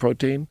 30% of your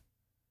protein.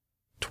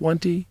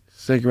 20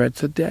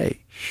 cigarettes a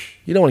day.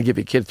 You don't want to give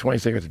your kids 20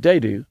 cigarettes a day,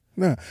 do you?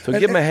 No. So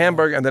give them a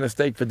hamburger and then a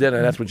steak for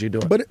dinner. That's what you're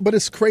doing. But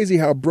it's crazy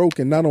how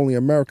broken not only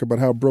America, but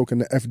how broken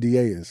the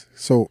FDA is.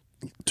 So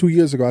 2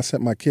 years ago, I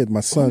sent my kid, my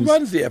sons. Who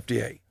runs the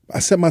FDA? I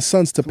sent my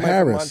sons to Somebody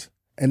Paris,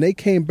 and they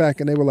came back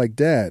and they were like,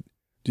 Dad,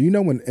 Do you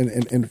know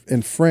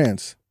in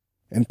France,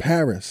 in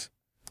Paris,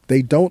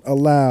 they don't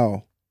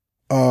allow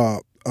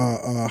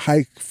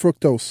high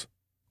fructose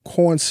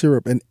corn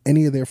syrup in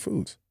any of their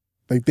foods?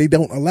 Like, they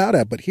don't allow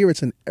that, but here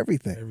it's in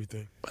everything.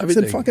 Everything. It's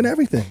in fucking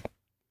everything.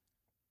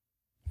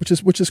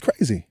 Which is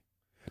crazy.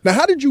 Now,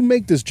 how did you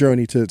make this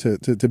journey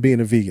to being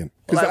a vegan?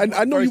 Because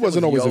I know you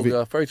wasn't always a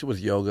vegan. First it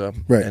was yoga,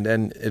 right? And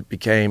then it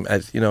became,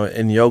 as you know,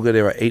 in yoga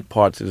there are 8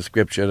 parts of the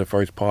scripture. The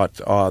first parts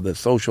are the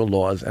social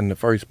laws, and the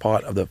first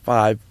part of the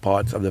 5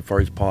 parts of the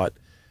first part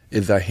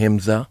is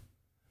ahimsa,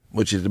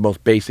 which is the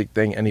most basic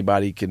thing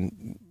anybody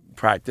can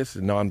practice,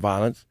 is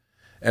nonviolence.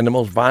 And the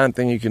most violent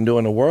thing you can do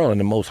in the world, and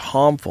the most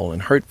harmful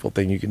and hurtful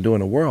thing you can do in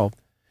the world,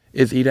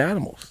 is eat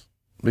animals,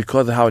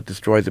 because of how it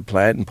destroys the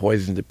planet and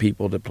poisons the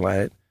people of the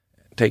planet.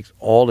 It takes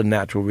all the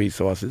natural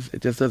resources.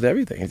 It just does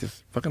everything. It's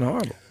just fucking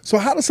horrible. So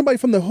how does somebody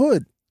from the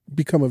hood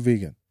become a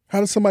vegan? How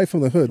does somebody from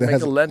the hood that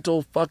make a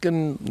lentil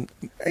fucking...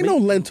 Ain't no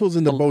lentils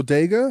in the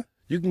bodega.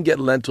 You can get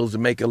lentils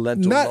and make a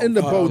lentil. Not in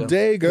the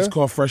bodega. It's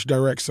called Fresh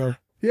Direct, sir.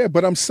 Yeah,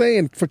 but I'm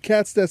saying for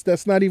cats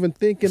that's not even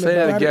thinking Say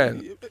about that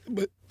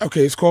again.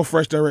 Okay, it's called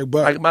Fresh Direct,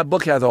 but my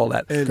book has all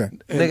that.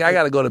 Nigga, I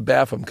got to go to the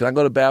bathroom. Can I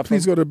go to the bathroom?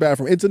 Please go to the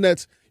bathroom.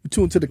 Internet's, you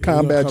tune to the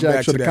Combat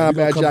Jack Show, the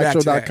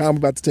CombatJackShow.com.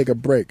 About to take a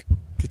break.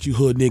 Get you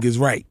hood niggas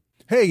right.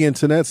 Hey,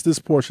 Internets, this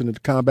portion of the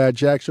Combat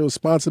Jack Show is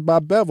sponsored by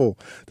Bevel,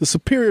 the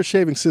superior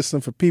shaving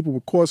system for people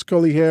with coarse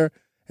curly hair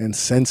and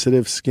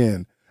sensitive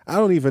skin. I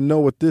don't even know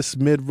what this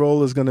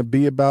mid-roll is going to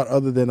be about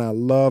other than I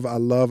love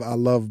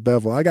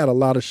Bevel. I got a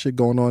lot of shit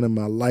going on in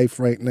my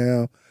life right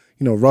now.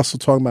 You know, Russell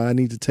talking about I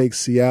need to take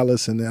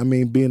Cialis, and I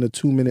mean, being a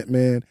 2-minute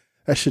man,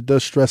 that shit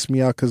does stress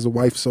me out because the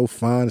wife's so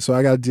fine. So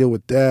I got to deal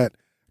with that.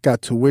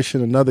 Got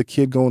tuition, another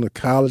kid going to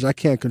college. I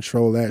can't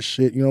control that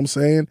shit. You know what I'm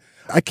saying?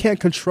 I can't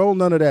control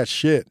none of that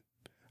shit.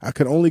 I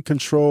can only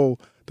control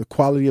the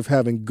quality of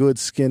having good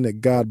skin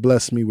that God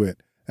blessed me with.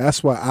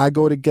 That's why I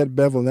go to Get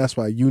Bevel, and that's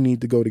why you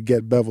need to go to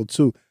Get Bevel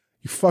too.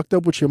 You fucked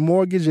up with your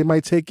mortgage, they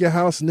might take your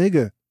house,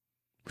 nigga.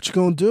 What you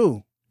gonna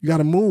do? You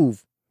gotta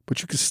move.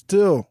 But you can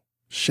still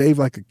shave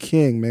like a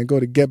king, man. Go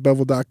to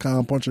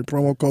getbevel.com, punch in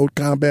promo code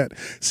COMBAT.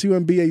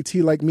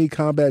 COMBAT like me,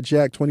 Combat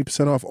Jack,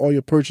 20% off all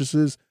your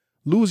purchases.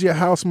 Lose your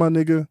house, my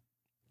nigga,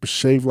 but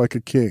shave like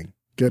a king.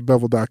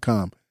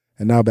 Getbevel.com.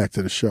 And now back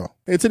to the show.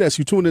 Internet,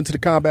 you tuned into the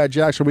Combat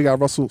Jack Show. We got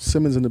Russell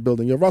Simmons in the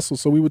building. Yeah, Russell,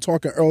 so we were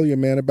talking earlier,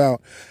 man,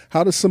 about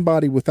how does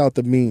somebody without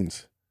the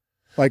means,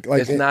 like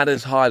it's not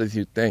as hard as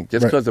you think.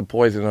 Just because the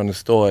poison on the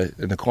store,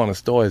 in the corner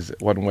store is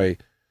one way,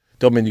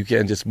 don't mean you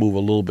can't just move a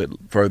little bit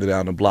further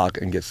down the block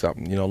and get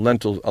something. You know,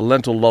 a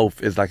lentil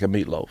loaf is like a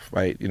meatloaf,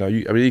 right? You know,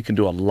 you can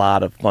do a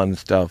lot of fun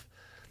stuff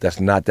that's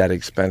not that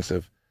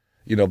expensive.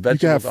 You know,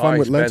 vegetables are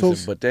expensive,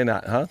 lentils? But they're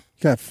not, huh? You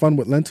can have fun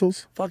with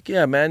lentils? Fuck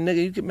yeah, man.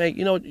 Nigga, you can make,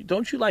 you know,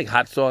 don't you like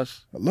hot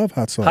sauce? I love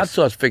hot sauce. Hot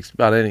sauce fixes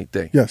about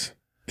anything. Yes.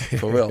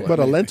 For real. But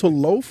a lentil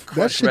loaf?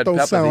 That shit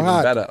don't sound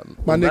hot. Better.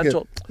 My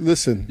nigga,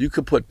 listen. You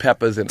could put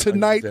peppers in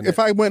tonight, if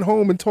I went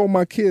home and told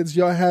my kids,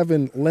 y'all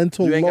having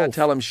lentil loaf. You ain't got to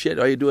tell them shit.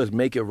 All you do is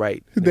make it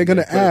right. They're going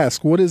to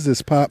ask, what is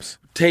this, Pops?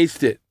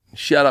 Taste it.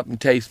 Shut up and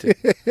taste it.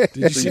 Did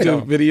you see the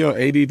video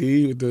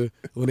ADD with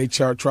when they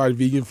tried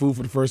vegan food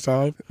for the first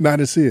time? Not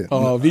to see it.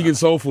 Vegan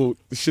soul food.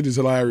 The shit is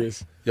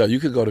hilarious. Yo,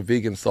 you could go to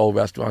vegan soul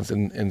restaurants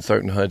in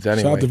certain hoods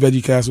anyway. Shout out to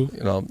Veggie Castle.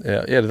 You know,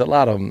 yeah, there's a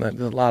lot of them. There's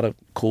a lot of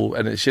cool,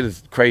 and the shit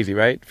is crazy,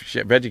 right?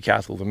 Veggie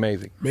Castle is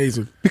amazing.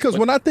 Amazing. Because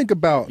when I think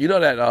about... You know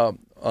that,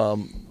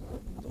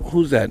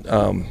 who's that?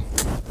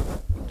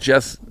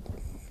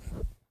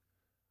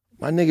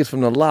 My niggas from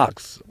the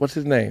Locks. What's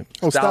his name?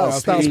 Oh,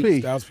 Styles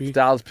P. Styles P.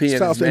 And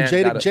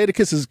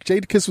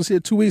Jadakiss was here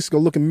 2 weeks ago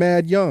looking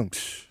mad young.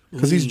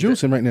 Because he's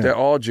juicing right now. They're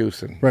all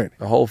juicing. Right.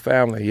 The whole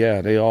family,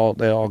 yeah. They all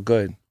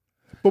good.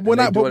 But when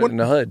they do it in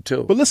the hood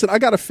too. But listen, I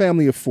got a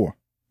family of 4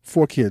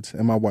 kids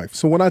and my wife.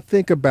 So when I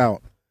think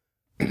about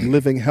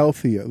living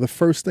healthier, the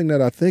first thing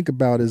that I think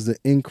about is the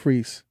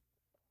increase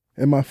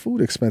in my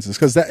food expenses.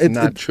 Because it's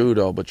not true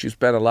though. But you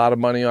spend a lot of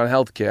money on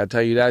healthcare. I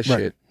tell you that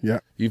shit. Yeah.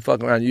 You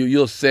fuck around.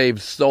 You'll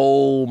save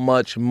so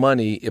much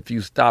money if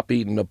you stop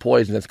eating the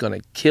poison that's going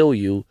to kill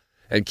you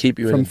and keep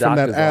you in the doctor's from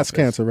that ass office.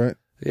 cancer, right?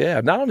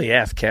 Yeah, not only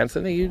ass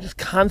cancer, you're just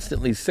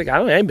constantly sick.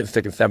 I ain't been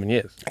sick in 7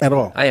 years at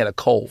all. I had a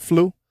cold,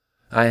 flu.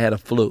 I had a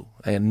flu.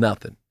 I had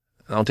nothing.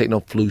 I don't take no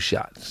flu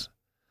shots.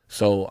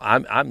 So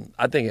I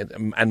think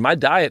and my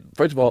diet.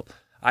 First of all,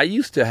 I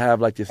used to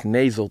have like this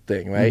nasal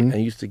thing, right? Mm-hmm. I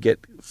used to get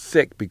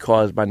sick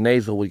because my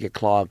nasal would get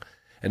clogged,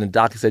 and the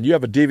doctor said, "You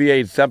have a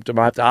deviated septum.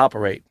 I have to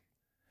operate."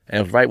 And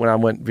it was right when I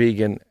went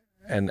vegan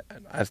and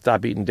I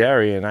stopped eating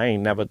dairy, and I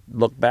ain't never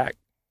looked back.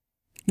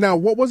 Now,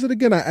 what was it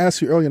again? I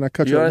asked you earlier, and I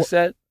cut you. You know what I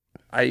said?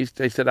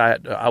 They said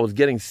I was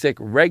getting sick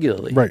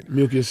regularly. Right,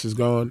 mucus is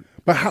gone.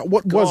 But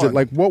what was it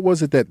like? What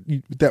was it that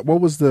what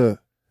was the?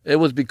 It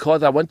was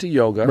because I went to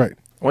yoga. Right.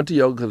 I went to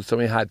yoga because so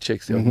many hot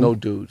chicks. There was no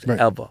dudes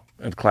ever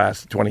in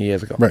class 20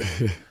 years ago. Right.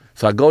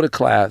 So I go to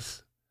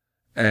class,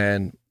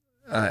 and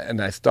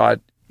I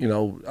start,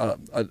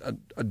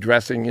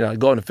 addressing, I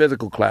go into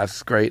physical class,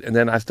 it's great, and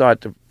then I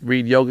start to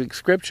read yogic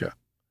scripture.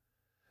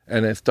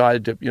 And it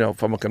started to,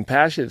 from a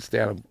compassionate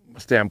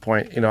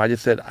standpoint, I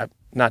just said, I'm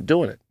not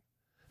doing it.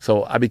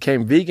 So I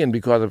became vegan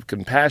because of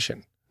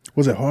compassion.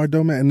 Was it hard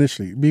though, man?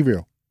 Initially, be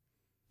real.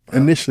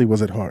 Initially,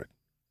 was it hard?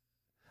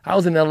 I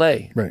was in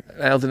L.A. Right.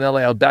 I was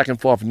back and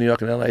forth from New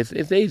York and L.A.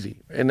 It's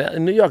easy. And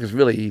in New York, it's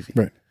really easy.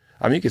 Right.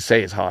 I mean, you could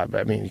say it's hard,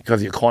 but I mean,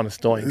 because you're corner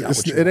store, you got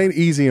what you it ain't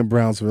easy in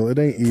Brownsville. It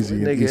ain't easy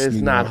in Nigga, East it's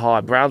New not York.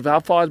 hard. Brownsville, how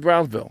far is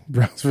Brownsville?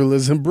 Brownsville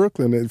is in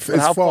Brooklyn. It's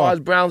How far far. is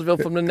Brownsville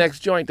from the next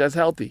joint that's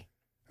healthy?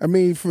 I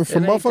mean, for ain't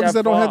motherfuckers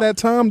that don't far. have that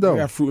time, We though.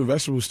 got fruit and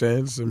vegetable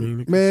stands. I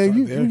mean,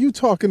 Man, you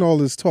talking all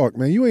this talk,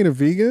 man. You ain't a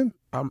vegan.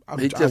 I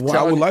telling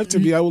would you- like to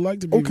be. I would like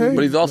to be. Okay. vegan.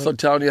 But he's also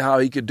telling you how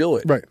he could do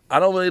it. Right. I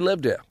don't really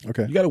live there.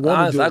 Okay. You got to want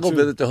to Honestly, do it I go too.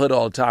 visit the hood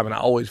all the time, and I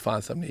always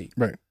find something to eat.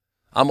 Right.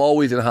 I'm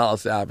always in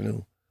Hollis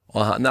Avenue.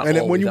 Not And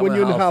then when always.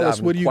 you're in Hollis,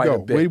 Avenue where do you quite a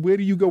go? bit. Where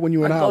do you go when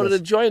you're in I go to Hollis? the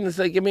joint and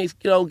say, give me.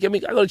 I go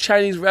to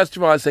Chinese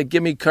restaurant and say,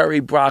 give me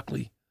curry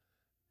broccoli,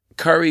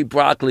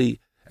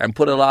 and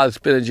put a lot of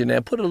spinach in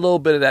there. Put a little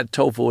bit of that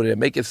tofu in there.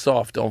 Make it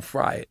soft. Don't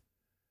fry it.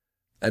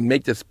 And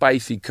make the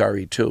spicy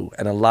curry too,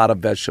 and a lot of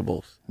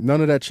vegetables. None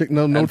of that chicken,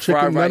 no And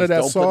chicken, fried none rice. of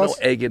that Don't sauce.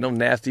 put no egg and no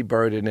nasty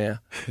bird in there.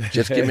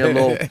 Just give me a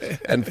little.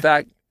 In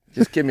fact,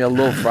 just give me a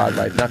little fried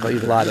rice. Not gonna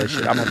eat a lot of that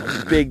shit. I'm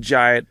gonna a big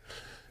giant,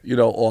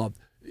 or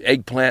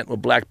eggplant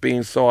with black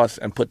bean sauce,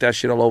 and put that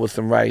shit all over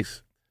some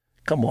rice.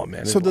 Come on,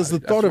 man. So does the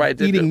thought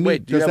of eating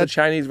Wait, meat, do you does have a that-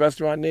 Chinese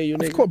restaurant near you,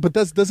 nigga? Of course, but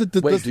does it?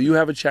 Wait, do you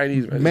have a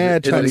Chinese restaurant?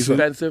 Mad Is Chinese it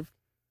expensive?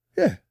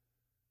 Yeah.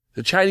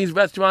 The Chinese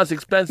restaurant's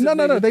expensive? No,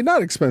 nigga? they're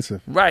not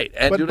expensive. Right.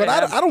 And do But they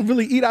have, I don't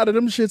really eat out of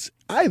them shits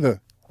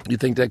either. you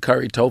think that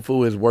curry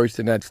tofu is worse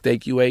than that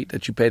steak you ate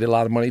that you paid a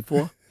lot of money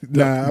for?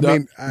 Nah, I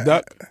mean,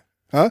 Duck.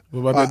 huh?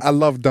 What about I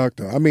love duck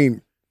though. I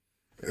mean,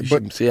 You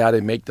but should see how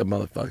they make the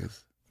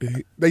motherfuckers.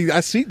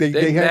 I see They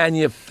they have.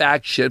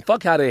 manufacture.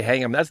 Fuck how they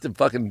hang them. That's the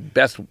fucking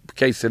best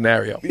case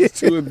scenario.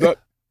 to a duck?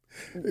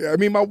 I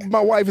mean, my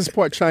wife is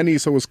part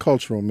Chinese, so it's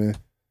cultural, man.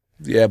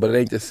 Yeah, but it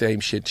ain't the same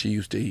shit she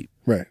used to eat.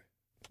 Right.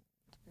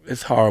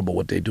 It's horrible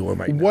what they doing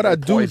right now. What They're I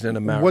do, poisoning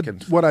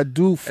Americans. what I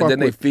do, fuck and then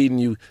they with. feeding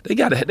you. They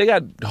got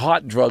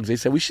heart drugs. They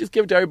said we should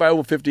give it to everybody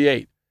over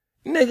 58.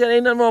 Nigga,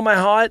 ain't nothing wrong with my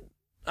heart.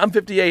 I'm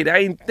 58. I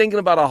ain't thinking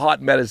about a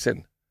heart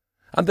medicine.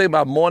 I'm thinking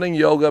about morning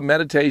yoga,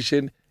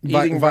 meditation,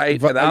 eating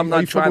right, and I'm are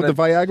not you trying with to.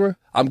 the Viagra.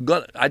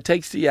 I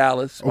take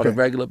Cialis on a Okay.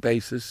 regular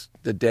basis.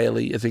 The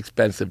daily is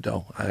expensive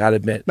though. I gotta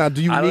admit. Now,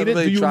 do you I need don't it?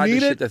 really Do you try the need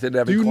shit it? that's in Do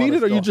every you need corner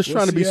it, or you store. just What's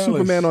trying to be Cialis?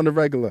 Superman on the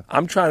regular?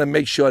 I'm trying to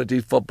make sure that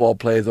these football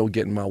players don't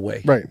get in my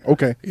way. Right.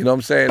 Okay. You know what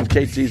I'm saying? In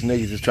case these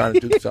niggas is trying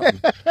to do something.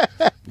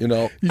 You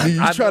know,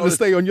 You I've trying to noticed-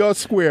 stay on your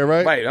square,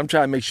 right? Right, I'm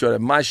trying to make sure that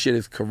my shit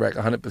is correct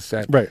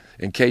 100%. Right.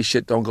 In case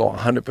shit don't go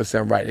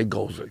 100% right, it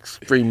goes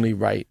extremely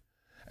right.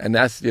 And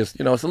that's just,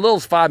 it's a little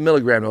 5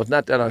 milligram though. It's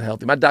not that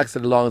unhealthy. My doctor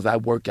said as long as I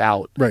work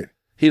out, Right.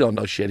 he don't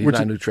know shit. He's Which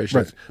not a you- nutritionist.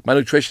 right. My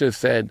nutritionist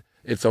said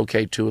it's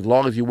okay too. As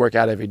long as you work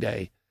out every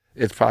day,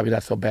 it's probably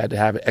not so bad to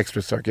have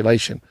extra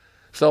circulation.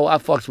 So I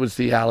fucks with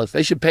Cialis.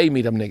 They should pay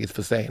me them niggas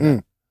for saying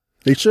that.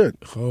 They should.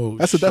 Oh,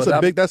 That's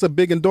a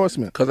big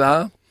endorsement. Cause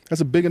That's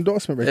a big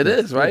endorsement, right it there.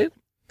 is, right?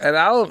 And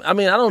I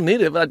don't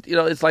need it, but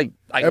it's like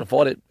I can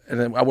afford it. And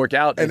then I work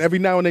out. And every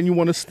now and then you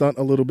want to stunt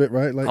a little bit,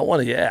 right? Like, I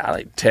want to, I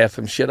like tear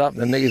some shit up.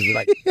 And the niggas be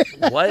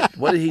like, what?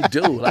 What did he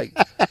do?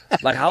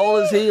 Like how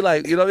old is he?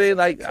 Like, you know what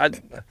I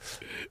mean?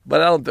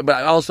 But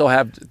I also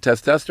have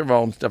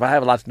testosterone stuff. I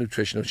have lots of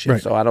nutritional shit,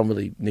 Right. so I don't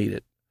really need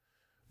it.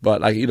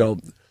 But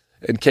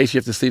in case you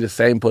have to see the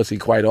same pussy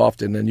quite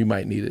often, then you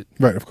might need it.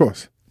 right, of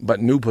course. But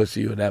new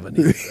pussy, you would never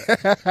need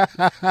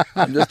it.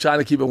 I'm just trying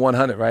to keep it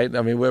 100, right?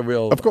 I mean, we're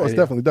real. Of course,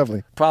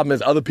 definitely. Problem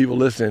is, other people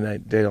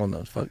listening, they don't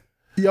know. Fuck.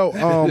 Yo,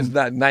 It's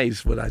not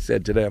nice what I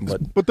said to them,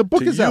 but the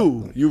book to is you,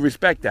 out. you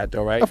respect that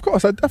though, right? Of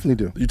course, I definitely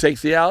do. You take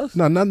Cialis?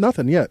 No,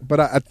 nothing yet, but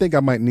I think I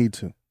might need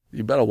to.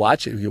 You better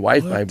watch it. Your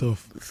wife What might. the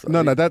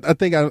No, that I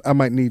think I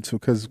might need to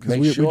because Make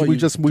we sure we you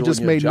just doing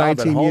your made job at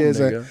 19 home, years,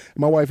 nigga. and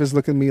my wife is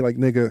looking at me like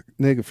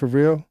nigga for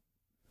real.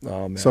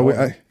 Oh man. So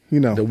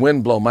the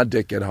wind blow, my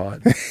dick get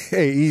hard.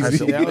 hey,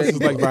 easy. Cialis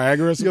is like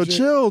Viagra or some Yo, shit?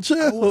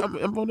 chill.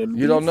 I'm on the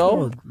You don't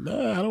know?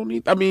 Nah, I don't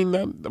need. I mean,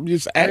 I'm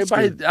just asking.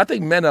 Everybody, I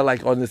think men are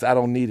like on this. I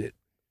don't need it,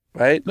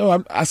 right?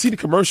 No, I see the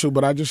commercial,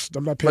 but I'm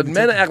not paying But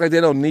men attention. act like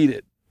they don't need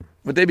it,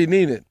 but they be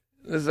needing it.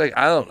 It's like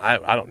I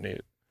don't need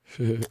it.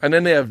 And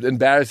then they have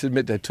embarrassed to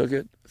admit they took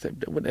it. And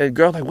the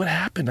girl's like, what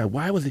happened? Like,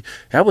 why was he?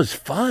 That was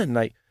fun.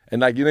 Like, and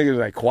like you niggas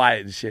like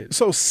quiet and shit.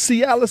 So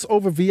Cialis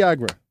over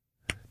Viagra,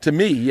 To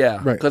me, yeah,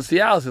 Right. because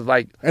Cialis is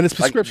like, and it's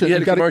prescription. Like, you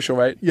had a gotta- commercial,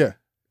 right? Yeah,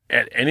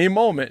 At any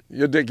moment,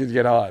 your dick can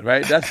get hard,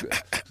 right? That's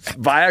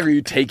Viagra.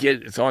 You take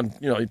it; it's on,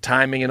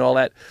 timing and all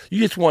that. You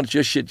just want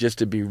your shit just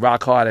to be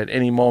rock hard at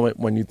any moment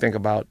when you think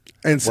about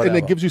and whatever.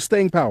 it gives you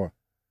staying power.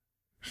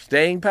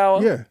 Staying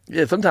power. Yeah.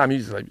 yeah. Sometimes you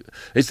just like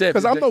they said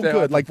 'Cause I'm no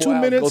good. Like 2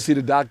 minutes. Go see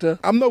the doctor.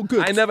 I'm no good.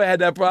 I never had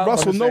that problem.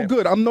 Russell, I'm just no saying.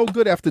 good. I'm no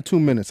good after 2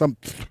 minutes.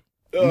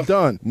 I'm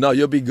done. No,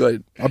 you'll be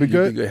good. I'll be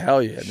good?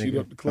 Hell yeah, Shoot nigga.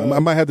 up the club. I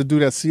might have to do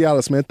that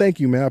Cialis, man. Thank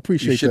you, man. I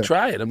appreciate You should that.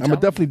 try it. I'm gonna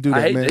definitely do that,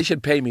 I hate, man. They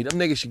should pay me. Them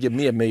niggas should give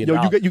me $1 million.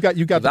 Yo, you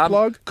got the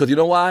plug? Because you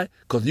know why?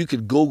 Because you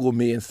could Google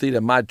me and see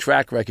that my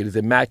track record is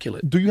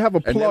immaculate. Do you have a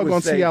And they plug would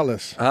on say-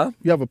 Cialis? Huh?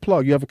 You have a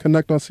plug? You have a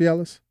connect on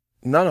Cialis?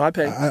 No, I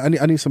pay. I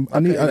need some. I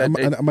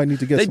might need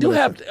to get. They some do of that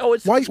have. shit. Oh,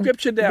 it's Why-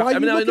 prescription now. why I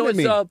mean, you I know looking at it's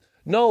me?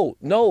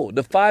 no.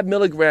 The 5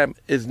 milligram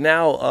is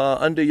now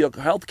under your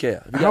health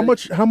care. How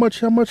much is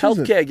Health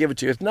it? care give it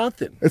to you. It's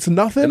nothing. It's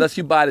nothing. Unless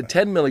you buy the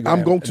 10 milligram.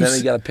 I'm going and to then s-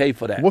 you got to pay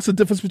for that. What's the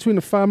difference between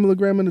the 5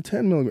 milligram and the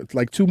 10 milligram?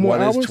 Like 2 more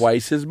One hours. is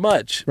twice as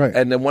much. Right.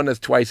 And the one that's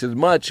twice as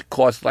much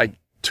costs like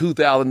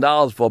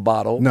 $2,000 for a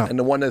bottle. No. And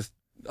the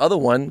other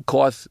one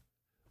costs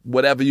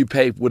whatever you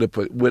pay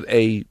with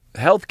a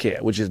health care,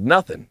 which is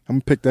nothing. I'm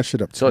gonna pick that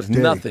shit up today. So it's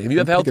nothing. If you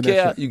have I'm health picking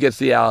that care, shit- you get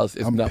Cialis.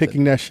 It's I'm nothing.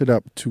 picking that shit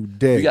up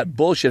today. You got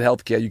bullshit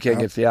health care, you can't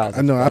get Cialis.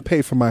 I know. I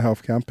pay for my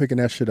health care. I'm picking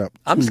that shit up.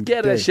 I'm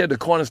scared of that shit at the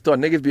corner store.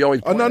 Niggas be always.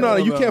 Oh no,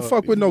 pointing. you can't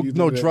fuck with no You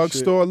do that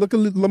drugstore. Look at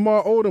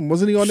Lamar Odom.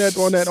 Wasn't he on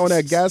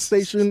that gas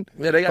station?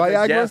 Yeah, they got Viagra?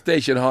 that gas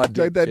station hard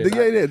Like that, shit.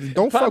 yeah.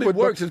 Don't fuck Probably with.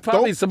 works. It's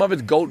probably don't, some of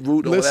it's goat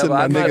root or listen,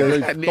 whatever. my I'm not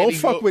nigga. really- Don't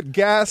fuck with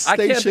gas I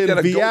can't station think that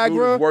a goat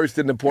root Viagra. is worse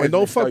than the poison. And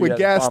don't they fuck sell you with at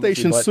the gas pharmacy,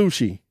 station but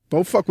sushi.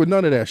 Don't fuck with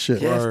none of that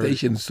shit. Gas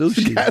station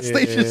sushi. Gas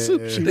station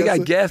sushi. They got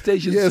That's gas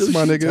station Yes, sushi.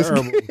 my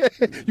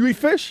nigga. You eat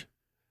fish?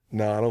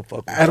 No, I don't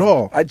fuck with At it.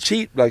 all? I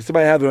cheat. Like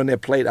somebody have it on their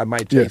plate, I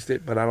might Yeah. taste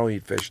it, but I don't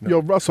eat fish. No.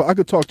 Yo, Russell, I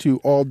could talk to you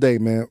all day,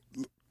 man.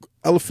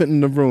 Elephant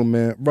in the room,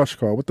 man. Rush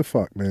car. What the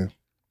fuck, man?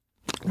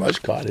 Rush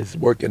card is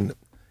working.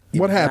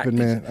 What happened,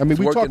 man? I mean,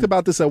 we talked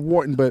about this at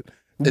Wharton, but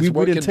It's we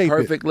working didn't tape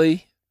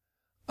perfectly.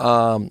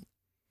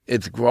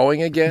 It's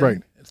growing again.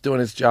 Right. It's doing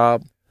its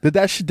job. it. Did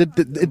that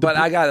shit? But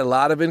I got a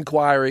lot of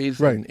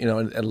inquiries, Right. and,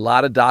 and a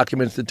lot of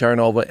documents to turn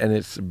over, and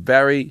it's a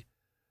very,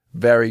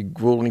 very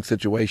grueling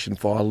situation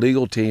for our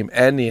legal team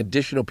and the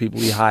additional people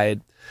we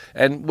hired.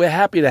 And we're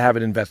happy to have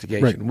an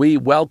investigation. Right. We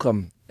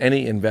welcome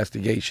any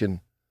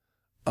investigation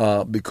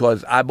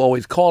because I'm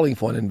always calling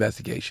for an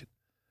investigation.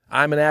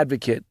 I'm an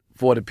advocate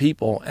for the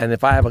people, and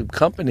if I have a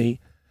company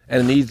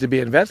and it needs to be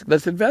investigated,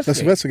 let's investigate. Let's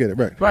investigate it,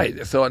 right?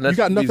 Right. So You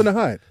got nothing to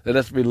hide.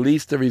 let's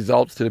release the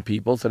results to the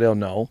people so they'll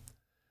know.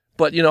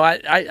 But,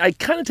 I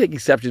kind of take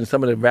exception to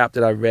some of the rap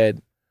that I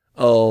read.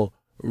 Oh,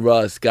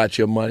 Russ got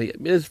your money.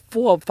 There's $4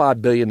 or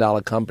 $5 billion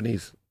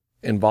companies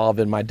involved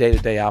in my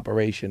day-to-day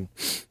operation.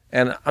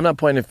 And I'm not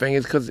pointing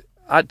fingers because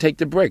I take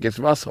the brick. It's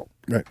Russell.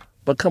 Right.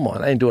 But come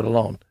on, I didn't do it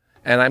alone.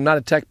 And I'm not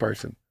a tech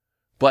person.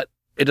 But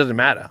it doesn't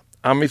matter.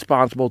 I'm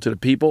responsible to the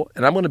people,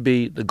 and I'm going to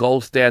be the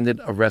gold standard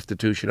of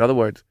restitution. In other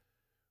words,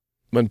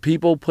 when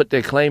people put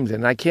their claims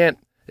in, it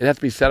has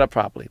to be set up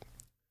properly.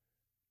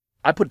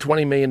 I put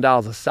 $20 million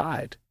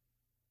aside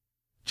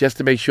just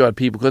to make sure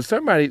people, because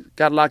somebody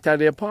got locked out of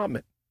their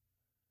apartment.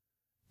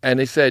 And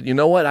they said, you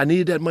know what, I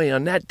needed that money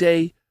on that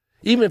day.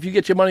 Even if you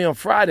get your money on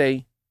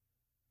Friday,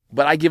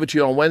 but I give it to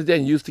you on Wednesday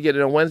and you used to get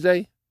it on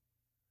Wednesday,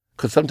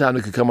 because sometimes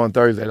it could come on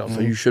Thursday, though. So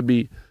you should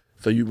be,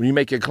 when you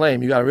make your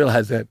claim, you got to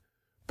realize that.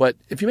 But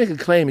if you make a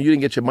claim and you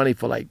didn't get your money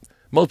for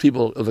most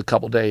people, it was a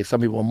couple days,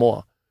 some people were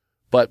more.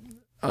 But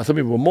some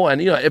people were more.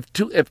 And,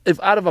 if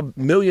out of 1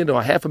 million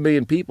or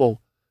 500,000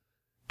 people,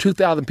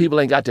 2,000 people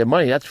ain't got their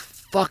money, that's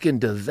fucking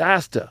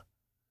disaster.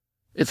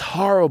 It's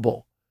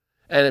horrible.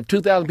 And if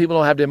 2,000 people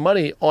don't have their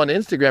money on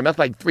Instagram, that's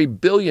like 3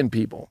 billion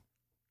people.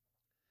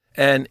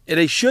 And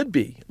they should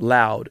be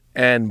loud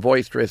and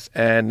boisterous,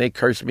 and they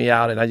cursed me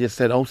out, and I just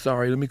said, oh,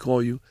 sorry, let me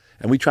call you.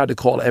 And we tried to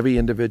call every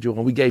individual,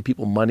 and we gave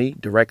people money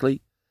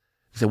directly.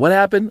 I said, what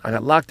happened? I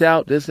got locked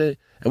out, this, and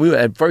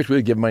at first we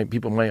would give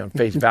people money on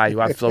face value.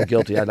 I'm so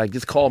guilty. I'd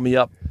just call me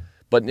up.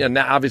 But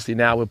now, obviously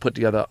now we'll put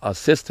together a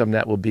system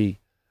that will be,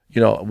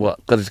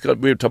 because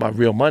we were talking about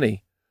real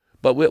money.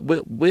 But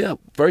we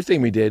first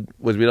thing we did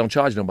was we don't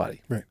charge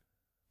nobody. Right.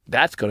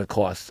 That's going to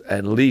cost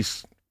at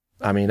least,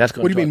 that's going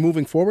to What do you mean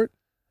moving forward?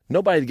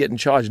 Nobody's getting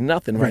charged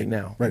nothing right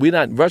now.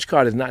 Right. Rush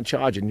Card is not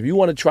charging. If you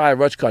want to try a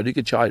Rush Card, you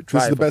can try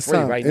This is it the for best free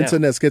time. right now.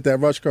 Internets, get that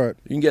Rush card.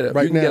 You can get a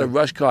right you can get now. a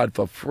Rush Card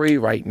for free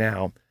right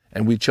now,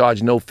 and we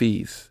charge no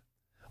fees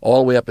all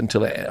the way up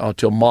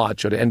until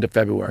March or the end of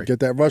February. Get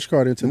that Rush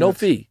card, Internets. No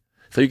fee,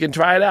 so you can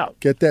try it out.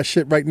 Get that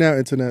shit right now,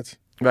 Internets.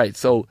 Right.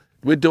 So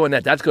we're doing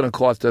that. That's going to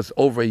cost us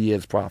over a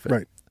year's profit.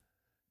 Right.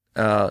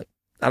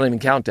 I don't even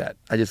count that.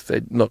 I just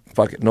said, look,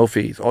 fuck it, no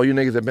fees. All you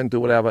niggas have been through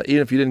whatever,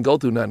 even if you didn't go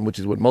through nothing, which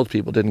is what most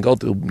people didn't go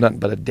through, nothing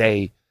but a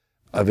day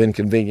of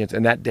inconvenience,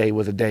 and that day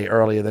was a day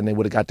earlier than they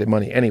would have got their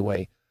money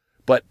anyway.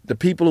 But the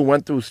people who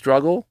went through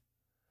struggle,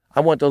 I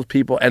want those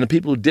people, and the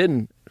people who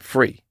didn't,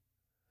 free.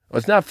 Well,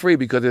 it's not free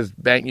because it's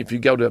bank. If you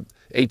go to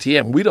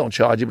ATM, we don't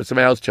charge you, but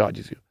somebody else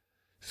charges you.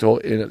 So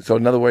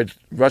in other words,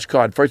 Rush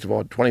Card, first of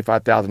all,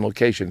 25,000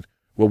 locations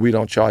where we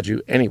don't charge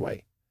you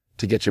anyway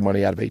to get your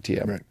money out of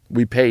ATM. Right.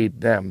 We paid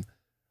them.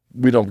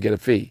 We don't get a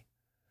fee.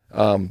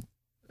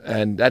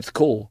 And that's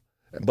cool.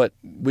 But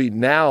we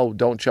now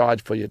don't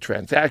charge for your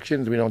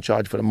transactions. We don't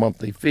charge for the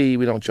monthly fee.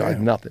 We don't charge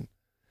nothing.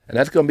 And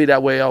that's going to be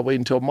that way all the way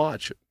until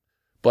March.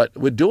 But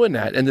we're doing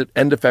that in the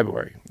end of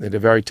February. They're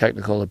very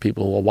technical, the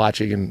people who are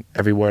watching and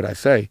every word I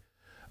say.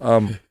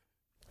 And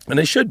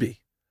they should be.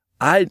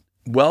 I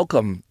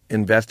welcome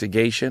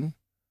investigation.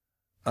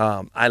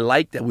 I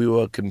like that we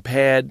were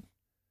compared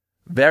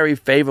very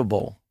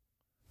favorable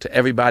to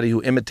everybody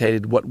who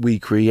imitated what we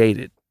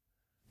created.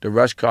 The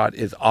rush card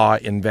is our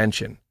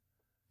invention.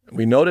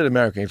 We know that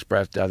American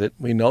Express does it.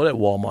 We know that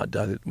Walmart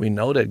does it. We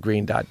know that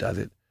Green Dot does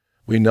it.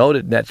 We know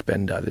that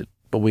NetSpend does it,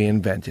 but we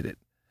invented it.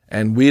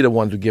 And we're the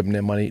ones who give them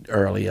their money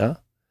earlier.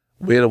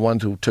 We're the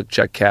ones who took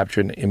check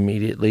capturing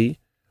immediately.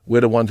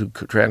 We're the ones who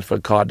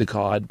transferred card to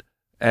card.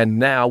 And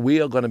now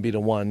we are going to be the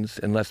ones,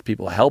 unless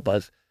people help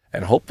us,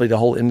 and hopefully the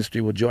whole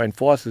industry will join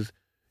forces,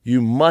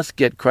 you must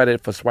get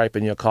credit for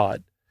swiping your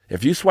card.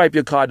 If you swipe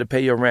your card to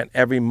pay your rent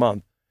every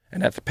month,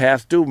 and that's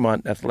past due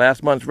month, that's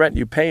last month's rent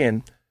you're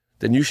paying,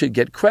 then you should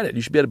get credit.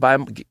 You should be able to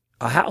buy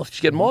a house. You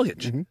should get a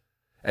mortgage. Mm-hmm.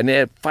 And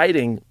they're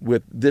fighting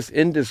with this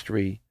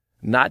industry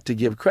not to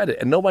give credit.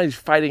 And nobody's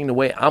fighting the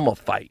way I'm going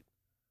to fight.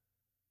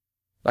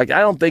 Like, I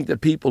don't think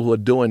that people who are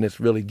doing this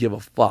really give a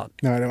fuck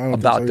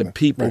about the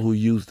people who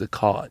use the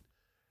card.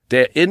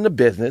 They're in the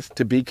business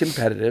to be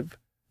competitive,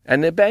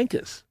 and they're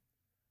bankers.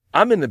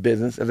 I'm in the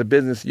business as a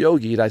business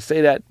yogi, and I say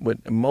that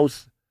with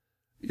most,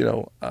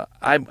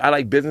 I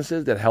like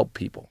businesses that help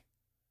people.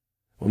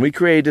 When we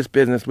created this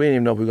business, we didn't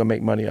even know if we were going to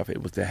make money off it.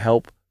 It was to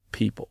help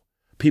people.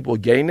 People were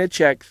getting their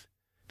checks.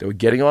 They were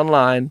getting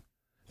online.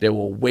 They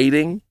were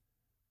waiting.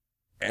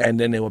 And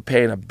then they were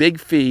paying a big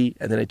fee.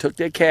 And then they took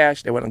their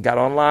cash. They went and got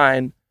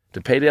online to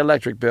pay their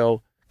electric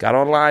bill, got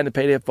online to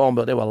pay their phone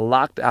bill. They were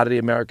locked out of the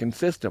American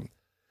system.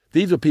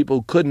 These were people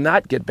who could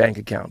not get bank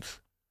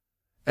accounts.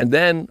 And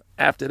then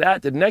after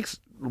that, the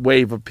next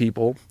wave of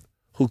people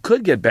who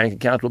could get bank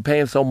accounts were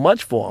paying so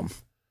much for them.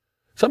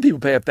 Some people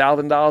pay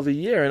 $1,000 a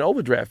year in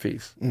overdraft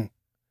fees. Mm.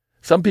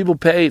 Some people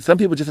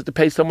just have to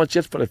pay so much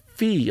just for the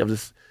fee of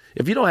this.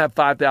 If you don't have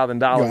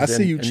 $5,000, I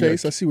see you,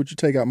 Chase. I see what you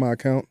take out my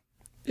account.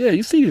 Yeah,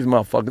 you see these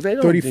motherfuckers. They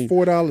don't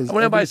 $34.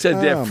 When everybody says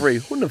they're free,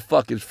 who the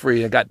fuck is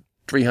free and got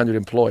 300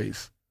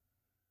 employees?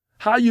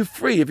 How are you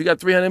free if you got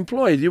 300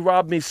 employees? You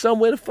robbed me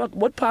somewhere. The fuck?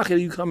 What pocket are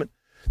you coming?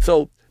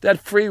 So that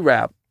free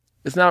rap,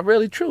 it's not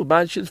really true.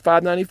 My shit's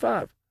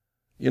 $5.95.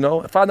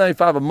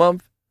 $5.95 a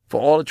month for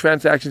all the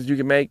transactions you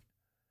can make.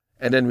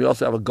 And then we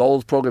also have a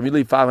goals program. You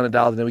leave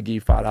 $500 and then we give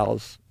you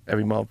 $5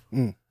 every month.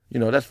 Mm.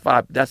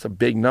 That's a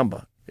big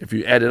number. If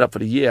you add it up for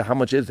the year, how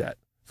much is that?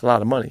 It's a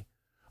lot of money.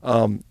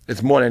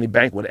 It's more than any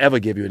bank would ever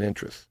give you in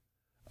interest.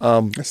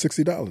 That's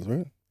 $60,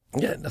 right?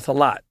 Yeah, that's a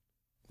lot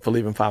for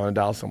leaving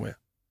 $500 somewhere.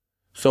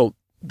 So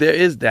there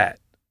is that.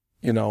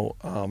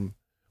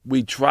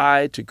 We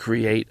try to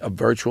create a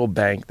virtual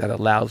bank that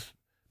allows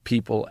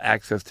people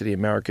access to the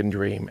American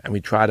dream, and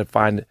we try to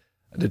find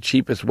the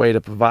cheapest way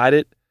to provide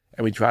it,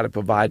 and we try to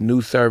provide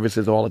new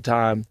services all the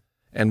time,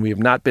 and we have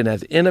not been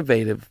as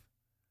innovative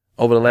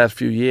over the last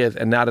few years.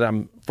 And now that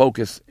I'm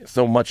focused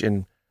so much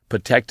in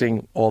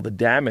protecting all the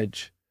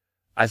damage,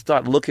 I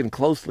start looking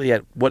closely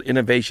at what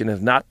innovation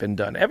has not been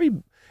done.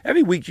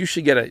 Every week you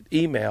should get an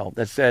email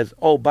that says,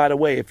 oh, by the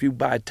way, if you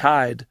buy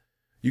Tide,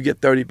 you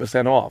get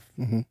 30% off.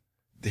 Mm-hmm.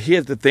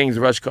 Here's the things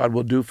Rush Card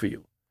will do for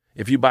you.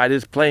 If you buy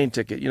this plane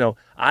ticket,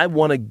 I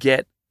want to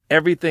get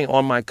everything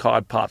on my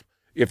card possible.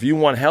 If you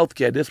want health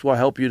care, this will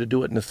help you to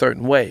do it in a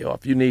certain way. Or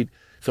if you need,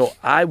 so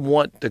I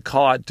want the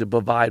card to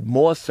provide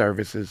more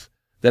services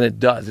than it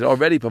does. It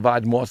already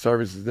provides more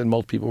services than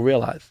most people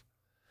realize.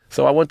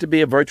 So I want to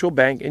be a virtual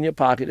bank in your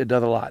pocket that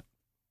does a lot.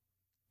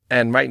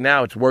 And right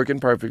now it's working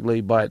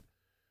perfectly, but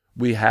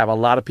we have a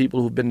lot of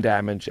people who've been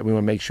damaged, and we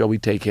want to make sure we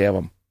take care of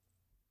them.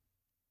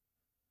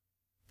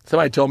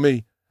 Somebody told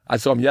me, I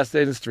saw him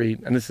yesterday in the street,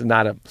 and this is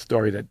not a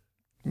story that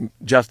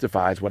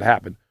justifies what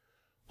happened.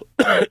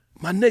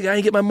 My nigga, I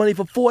ain't get my money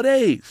for 4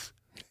 days.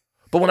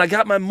 But when I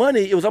got my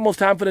money, it was almost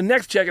time for the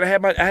next check,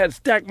 and I had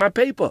stacked my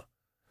paper.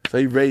 So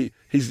I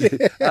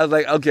was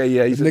like, okay,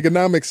 yeah. He said,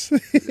 nigganomics.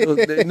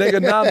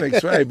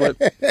 Nigganomics, right. But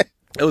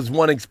it was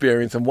one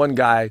experience, and one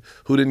guy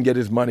who didn't get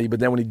his money,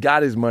 but then when he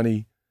got his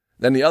money,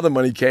 then the other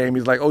money came.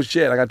 He's like, oh,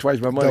 shit, I got twice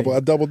my money. I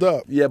doubled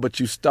up. Yeah, but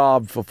you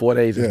starved for 4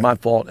 days. It's my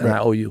fault, and I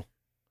owe you.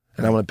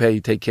 And I want to pay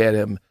you, take care of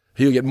him.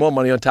 He'll get more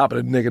money on top of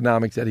the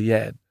nigganomics that he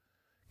had,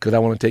 because I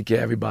want to take care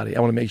of everybody. I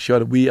want to make sure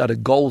that we are the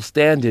gold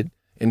standard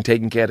in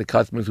taking care of the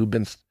customers who've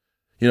been,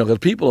 because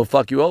people will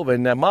fuck you over.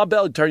 And that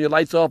Marbell, turn your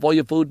lights off, all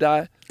your food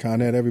die.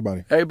 Con Ed,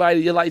 everybody.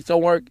 Everybody, your lights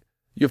don't work.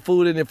 Your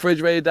food in the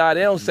refrigerator die.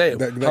 They don't say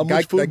how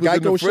much food was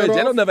in the fridge.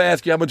 They don't never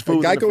ask you how much food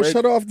was in the fridge. Geico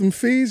shut off them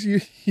fees.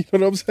 You know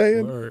what I'm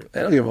saying? Word.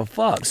 They don't give a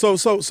fuck. So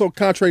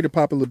contrary to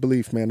popular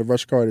belief, man, the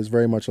Rush Card is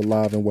very much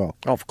alive and well.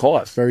 Of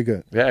course. Very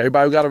good. Yeah,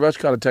 everybody who got a Rush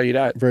Card will tell you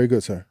that. Very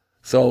good, sir.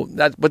 So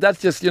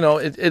that's just,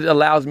 it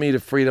allows me the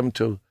freedom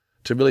to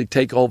really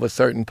take over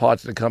certain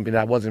parts of the company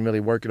that I wasn't really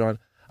working on.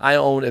 I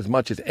own as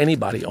much as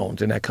anybody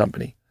owns in that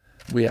company.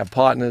 We have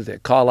partners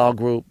at Carlyle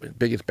Group, the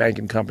biggest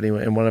banking company,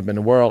 and one of them in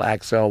the world,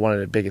 Axel, one of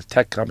the biggest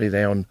tech companies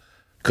they own,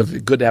 because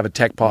it's good to have a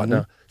tech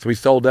partner. Mm-hmm. So we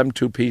sold them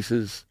 2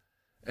 pieces.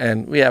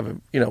 And we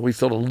have, we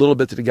sold a little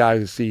bit to the guy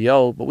who's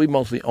CEO, but we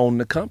mostly own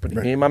the company.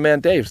 Right. Me and my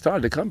man Dave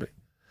started the company.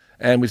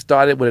 And we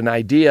started with an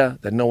idea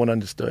that no one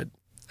understood.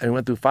 And we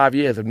went through 5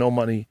 years of no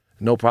money,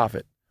 no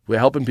profit. We were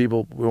helping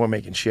people, we weren't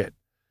making shit.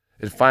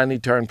 It finally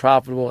turned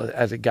profitable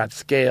as it got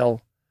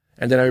scale,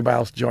 and then everybody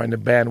else joined the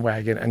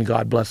bandwagon, and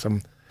God bless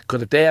them.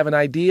 Because if they have an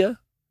idea,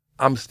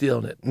 I'm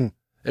stealing it.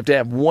 If they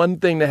have one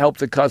thing that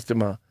helps a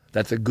customer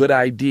that's a good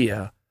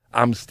idea,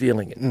 I'm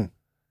stealing it.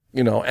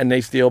 And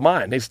they steal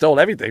mine. They stole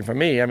everything from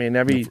me. I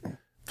mean,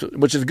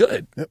 which is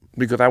good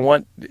because I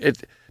want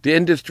it. The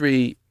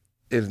industry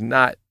is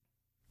not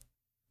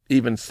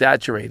even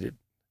saturated.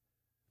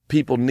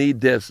 People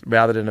need this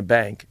rather than a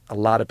bank. A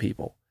lot of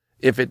people.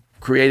 If it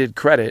created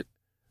credit,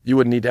 you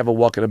wouldn't need to ever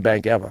walk in a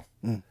bank ever.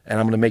 And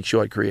I'm going to make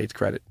sure it creates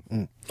credit.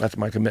 That's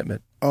my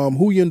commitment.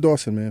 Who you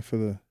endorsing, man, for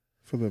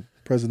the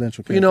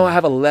presidential campaign? I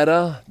have a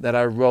letter that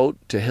I wrote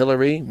to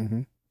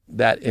Hillary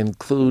that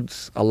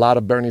includes a lot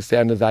of Bernie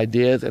Sanders'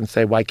 ideas and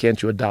say, why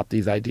can't you adopt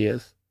these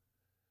ideas?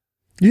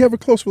 You have a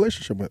close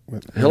relationship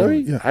with Hillary?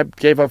 Yeah. I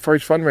gave her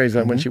first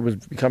fundraiser when she was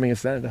becoming a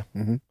senator.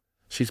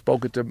 She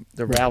spoke at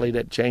the rally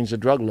that changed the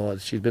drug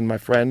laws. She's been my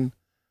friend,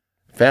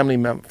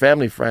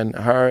 family friend,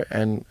 her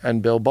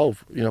and Bill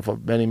both, for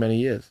many, many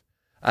years.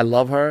 I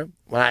love her.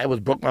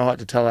 It broke my heart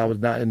to tell her I was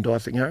not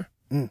endorsing her.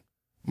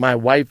 My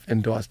wife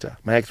endorsed her,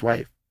 my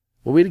ex-wife.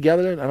 Were we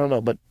together then? I don't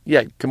know. But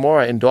yeah,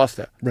 Kimura endorsed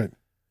her. Right.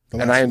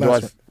 And I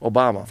endorsed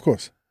Obama. Of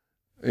course.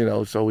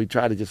 So we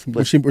tried to just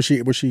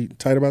split. Was she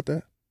tight about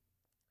that?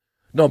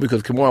 No,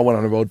 because Kimura went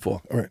on the road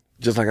for. Right.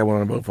 Just like I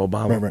went on the road for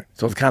Obama. Right.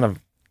 So it's kind of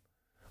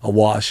a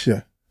wash.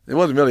 Yeah. It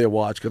wasn't really a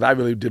wash because I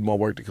really did more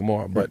work than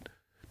Kimura. But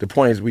the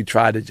point is we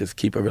tried to just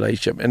keep a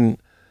relationship. And,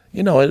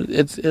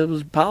 it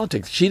was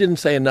politics. She didn't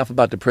say enough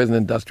about the prison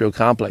industrial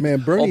complex. Man,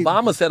 Bernie,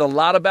 Obama said a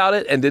lot about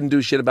it and didn't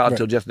do shit about it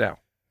until just now.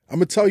 I'm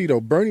going to tell you, though,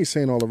 Bernie's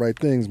saying all the right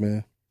things,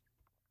 man.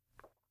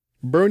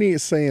 Bernie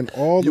is saying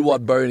all the... You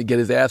want Bernie to get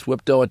his ass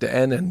whipped, though, at the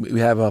end, and we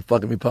have a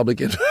fucking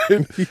Republican?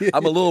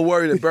 I'm a little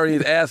worried that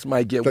Bernie's ass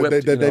might get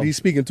whipped. That he's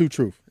speaking true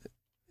truth.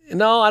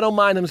 No, I don't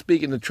mind him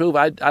speaking the truth.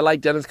 I like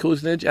Dennis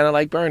Kucinich, and I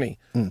like Bernie.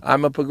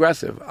 I'm a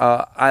progressive.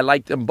 I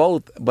like them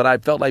both, but I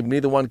felt like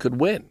neither one could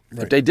win.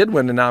 Right. If they did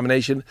win the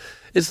nomination,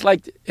 it's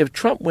like if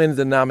Trump wins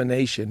the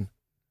nomination,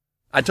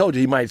 I told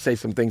you he might say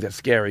some things that's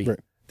scary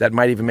that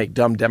might even make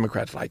dumb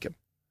Democrats like him.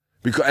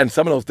 And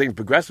some of those things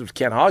progressives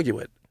can't argue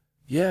it.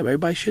 Yeah,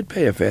 everybody should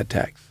pay a fair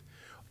tax.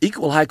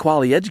 Equal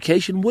high-quality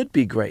education would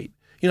be great.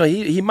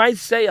 He might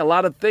say a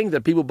lot of things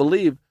that people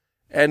believe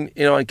and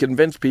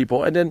convince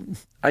people. And then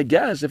I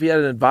guess if he had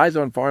an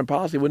advisor on foreign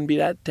policy, it wouldn't be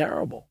that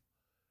terrible.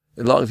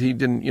 As long as he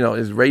didn't,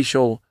 his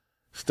racial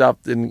stuff,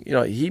 then,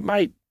 he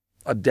might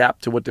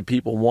adapt to what the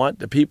people want.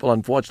 The people,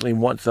 unfortunately,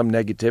 want some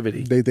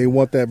negativity. They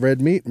want that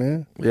red meat,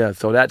 man. Yeah,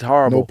 so that's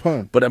horrible. No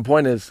pun. But the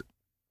point is,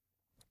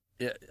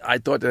 I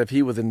thought that if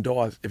he was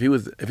endorsed,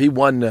 if he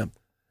won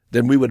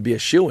then we would be a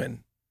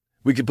shoo-in.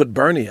 We could put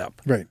Bernie up.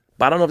 Right.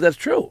 But I don't know if that's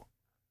true.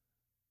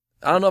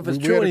 I don't know if it's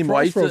true anymore.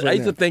 I used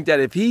to think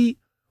that if he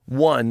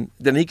won,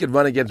 then he could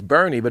run against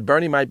Bernie, but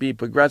Bernie might be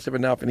progressive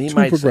enough, and he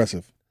might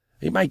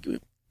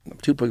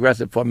too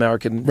progressive for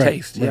American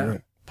taste.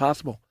 Right.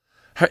 Possible.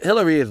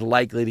 Hillary is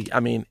likely to.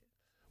 I'm going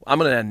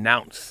to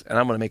announce, and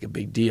I'm going to make a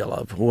big deal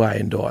of who I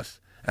endorse,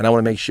 and I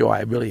want to make sure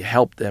I really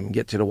help them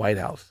get to the White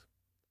House.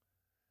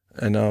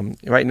 And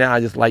right now,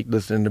 I just like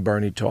listening to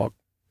Bernie talk.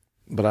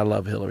 But I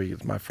love Hillary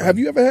as my friend. Have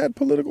you ever had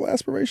political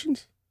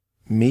aspirations?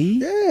 Me?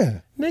 Yeah.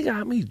 Nigga,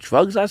 how many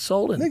drugs I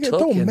sold and took? It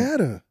don't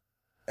matter.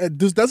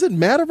 Does it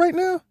matter right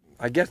now?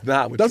 I guess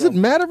not. Does it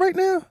matter right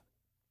now?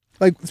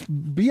 Like,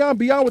 beyond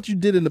what you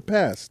did in the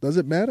past, does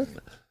it matter?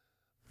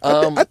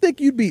 I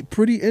think you'd be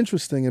pretty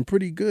interesting and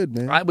pretty good,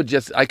 man. I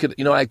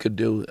could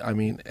do,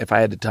 if I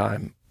had the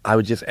time, I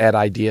would just add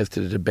ideas to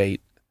the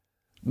debate.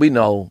 We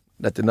know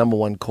that the number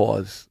one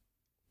cause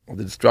of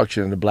the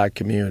destruction of the black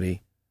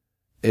community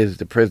is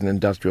the prison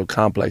industrial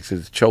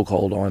complex's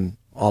chokehold on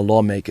our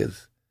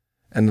lawmakers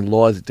and the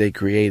laws that they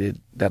created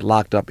that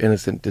locked up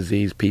innocent,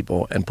 diseased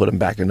people and put them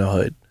back in the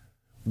hood.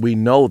 We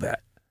know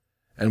that.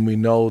 And we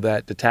know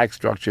that the tax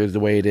structure is the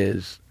way it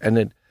is.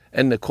 And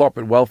the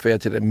corporate welfare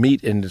to the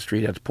meat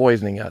industry that's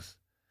poisoning us.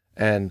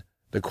 And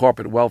the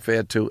corporate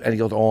welfare to, and it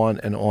goes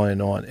on and on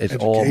and on. It's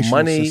all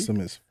money,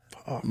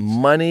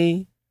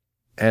 money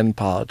and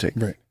politics.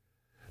 Right.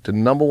 The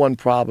number one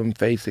problem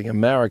facing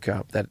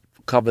America that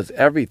covers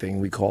everything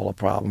we call a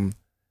problem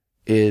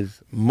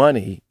is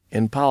money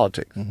in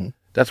politics.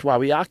 That's why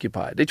we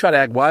occupy. They try to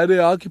act, why are they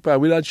occupied?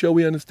 We're not sure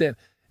we understand.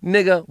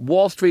 Nigga,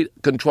 Wall Street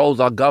controls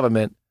our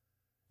government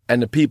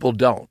and the people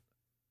don't.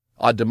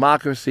 Our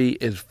democracy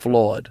is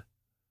flawed.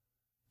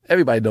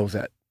 Everybody knows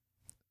that.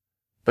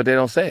 But they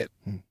don't say it.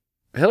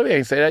 Hillary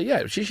ain't say that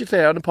yet. She should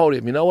say it on the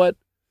podium. You know what?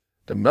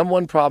 The number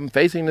one problem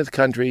facing this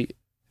country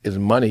is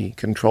money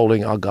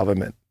controlling our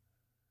government.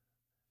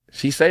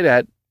 She say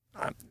that.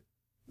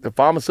 The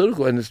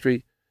pharmaceutical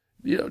industry,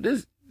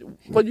 this,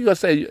 what you going to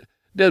say?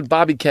 There's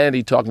Bobby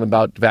Kennedy talking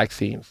about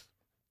vaccines.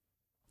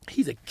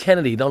 He's a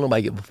Kennedy. Don't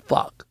nobody give a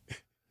fuck.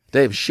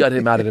 They've shut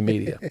him out of the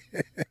media.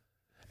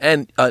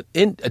 And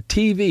in a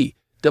TV,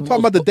 Talking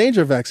about the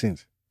danger of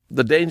vaccines.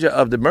 The danger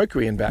of the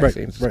mercury in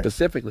vaccines right.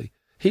 specifically.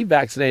 He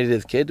vaccinated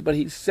his kid, but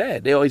he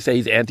said, they always say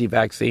he's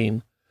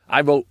anti-vaccine.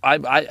 I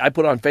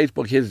put on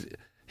Facebook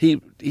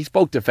he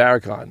spoke to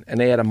Farrakhan and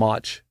they had a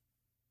march,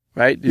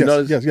 right?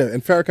 Yes.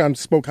 And Farrakhan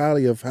spoke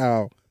highly of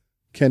how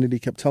Kennedy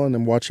kept telling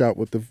them, watch out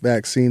with the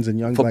vaccines and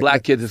young for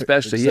black kids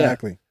especially.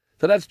 Exactly. Yeah.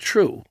 So that's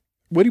true.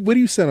 What do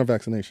you say on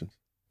vaccinations?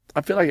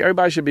 I feel like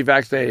everybody should be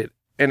vaccinated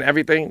and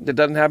everything that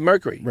doesn't have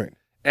mercury. Right.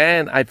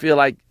 And I feel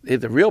like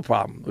it's a real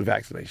problem with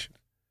vaccination.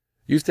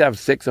 You used to have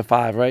 6 or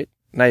 5, right?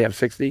 Now you have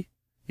 60.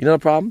 You know the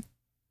problem?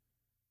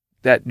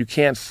 That you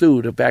can't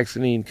sue the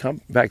vaccine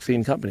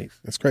companies.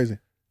 That's crazy.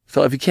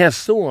 So if you can't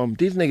sue them,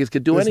 these niggas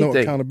could do There's anything. No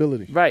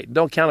accountability. Right.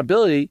 No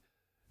accountability.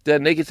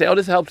 Then they can say, oh,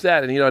 this helps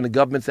that. And, and the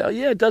government say, oh,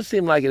 yeah, it does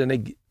seem like it. And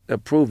they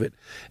approve it.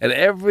 And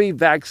every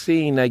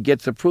vaccine that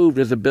gets approved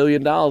is $1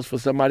 billion for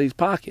somebody's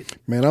pocket.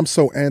 Man, I'm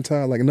so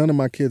anti. Like, none of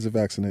my kids are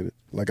vaccinated.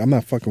 Like, I'm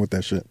not fucking with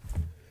that shit.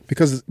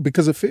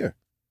 Because of fear.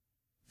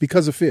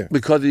 Because of fear.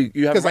 Because you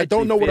have Because I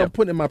don't know what I'm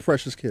putting in my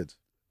precious kids.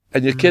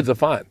 And your kids are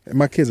fine. And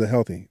my kids are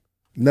healthy.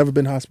 Never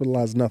been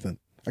hospitalized, nothing.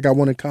 I got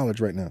one in college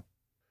right now.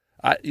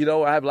 I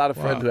have a lot of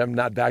friends who have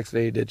not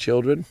vaccinated their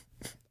children.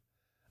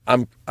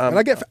 And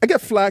I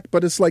get flack,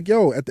 but it's like,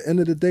 yo, at the end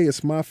of the day,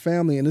 it's my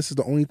family, and this is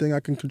the only thing I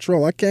can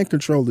control. I can't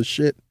control the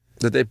shit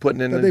that they're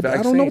putting in the vaccines.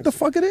 I don't know what the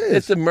fuck it is.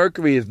 It's the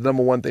mercury is the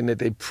number one thing that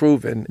they've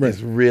proven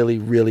is really,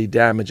 really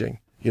damaging.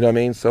 You know what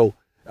I mean? So,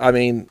 I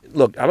mean,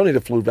 look, I don't need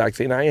a flu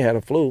vaccine. I ain't had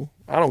a flu.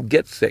 I don't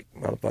get sick,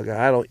 motherfucker.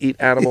 I don't eat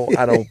animal.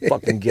 I don't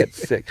fucking get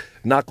sick.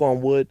 Knock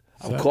on wood.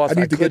 Of course,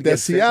 I need to get that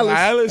Cialis.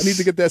 I need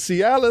to get that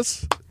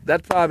Cialis.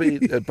 That's probably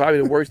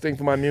the worst thing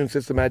for my immune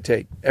system I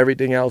take.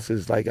 Everything else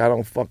is like, I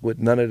don't fuck with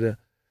none of the,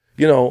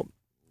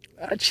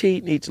 I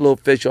cheat and eat a little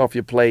fish off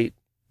your plate.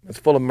 It's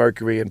full of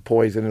mercury and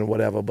poison and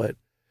whatever, but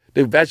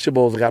the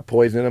vegetables got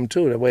poison in them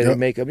too, the way they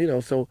make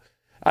them, so.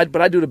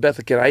 But I do the best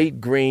I can. I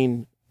eat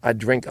green. I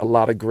drink a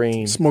lot of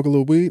green. Smoke a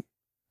little weed?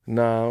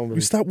 No. Really.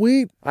 You stop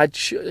weed? I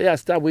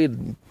stopped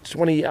weed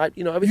 20,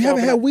 every You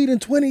haven't had weed in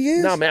 20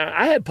 years? No, man,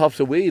 I had puffs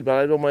of weed, but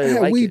I don't really like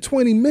it. I had weed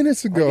 20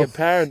 minutes ago. I get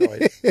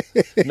paranoid.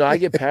 No, I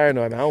get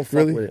paranoid. I don't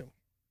fuck with it.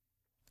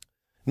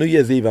 New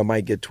Year's Eve, I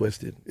might get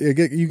twisted. Yeah,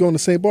 you going to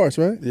St. Bart's,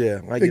 right?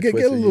 Yeah, I get twisted.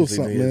 Get a little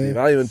something, man.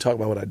 I don't even talk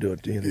about what I do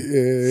at the end.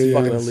 It's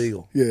fucking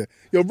illegal. Yeah.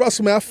 Yo,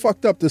 Russell, man, I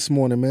fucked up this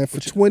morning, man.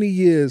 For 20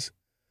 years,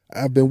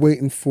 I've been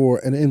waiting for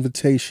an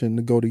invitation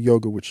to go to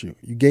yoga with you.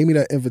 You gave me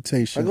that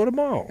invitation. I go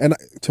tomorrow. And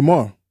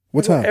tomorrow?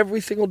 What time?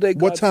 Every single day.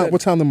 What time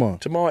tomorrow?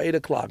 Tomorrow, 8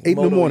 o'clock. 8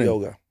 in the morning.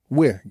 Yoga.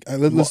 Where?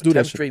 Let's do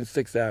that. 10th Street and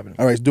 6th Avenue.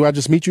 All right. Do I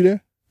just meet you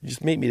there?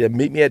 Just meet me there.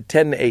 Meet me at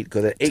 10 to 8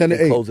 because at 8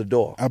 they close the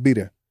door. I'll be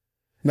there.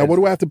 Now, what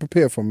do I have to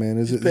prepare for, man?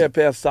 Is it a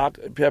pair of socks,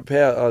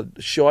 pair of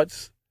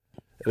shorts?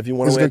 And if you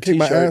want to wear a T-shirt,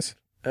 kick my ass?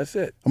 That's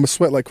it. I'm gonna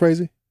sweat like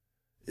crazy.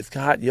 It's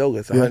hot yoga.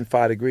 It's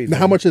 105 degrees. Now,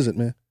 how much is it,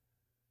 man?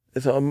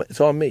 It's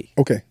on me.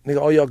 Okay.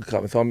 Nigga, all y'all can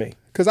come. It's on me.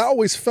 Because I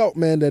always felt,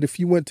 man, that if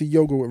you went to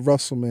yoga with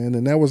Russell, man,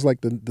 and that was like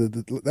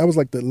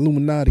the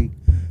Illuminati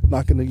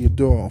knocking at your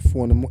door at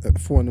 4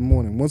 in the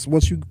morning.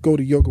 Once you go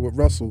to yoga with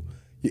Russell,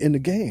 you're in the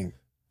game.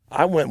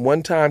 I went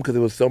one time because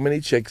there was so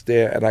many chicks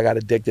there, and I got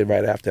addicted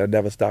right after. I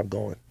never stopped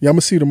going. Yeah, I'm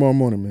gonna see you tomorrow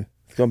morning, man.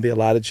 It's gonna be a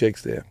lot of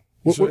chicks there.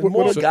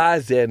 More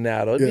guys there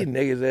now, though. There'll be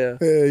niggas there.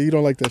 Yeah, you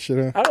don't like that shit,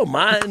 huh? I don't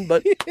mind,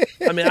 but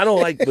I mean, I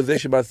don't like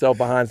position myself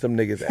behind some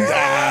niggas'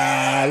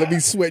 ass. Let me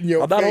sweat in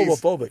your face. I'm not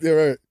homophobic. Yeah,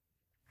 right.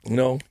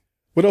 No.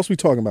 What else we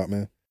talking about,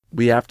 man?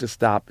 We have to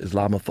stop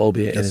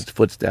Islamophobia in its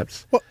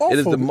footsteps. Well, it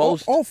is the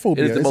most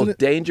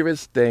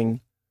dangerous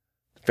thing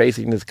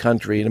facing this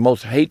country, the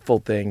most hateful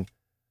thing.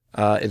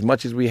 As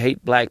much as we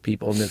hate black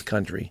people in this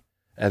country,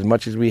 as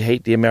much as we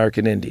hate the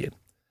American Indian,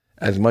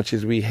 as much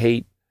as we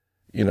hate,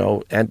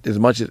 and as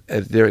much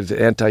as there is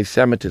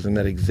anti-Semitism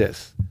that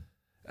exists,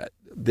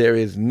 there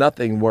is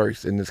nothing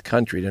worse in this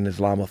country than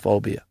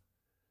Islamophobia.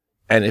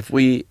 And if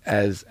we,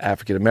 as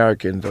African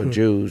Americans or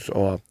Jews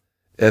or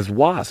as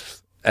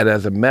WASPs and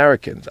as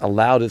Americans,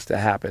 allow this to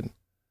happen,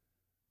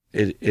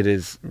 it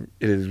is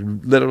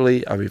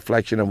literally a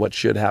reflection of what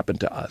should happen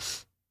to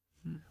us.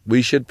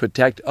 We should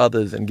protect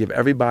others and give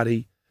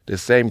everybody the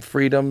same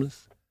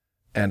freedoms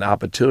and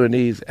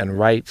opportunities and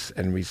rights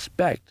and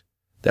respect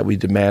that we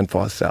demand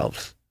for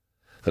ourselves.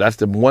 So that's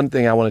the one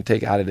thing I want to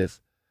take out of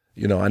this.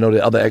 I know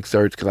the other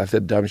excerpts because I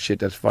said dumb shit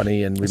that's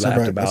funny and we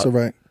laughed about. That's all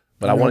right.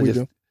 But I want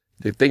to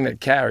the thing that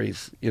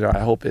carries, I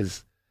hope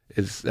is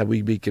that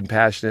we be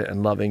compassionate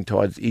and loving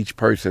towards each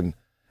person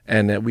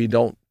and that we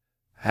don't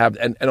have,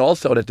 and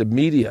also that the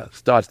media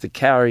starts to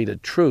carry the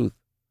truth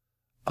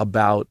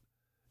about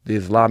the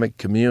Islamic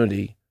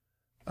community.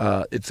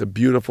 It's a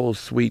beautiful,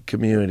 sweet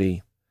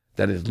community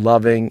that is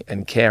loving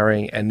and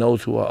caring, and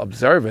those who are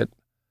observant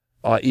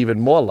are even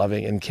more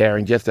loving and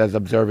caring, just as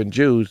observant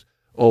Jews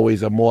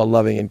always are more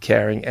loving and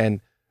caring.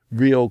 And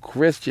real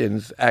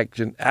Christians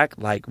act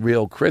like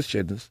real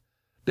Christians.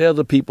 They're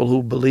the people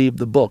who believe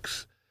the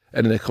books.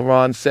 And the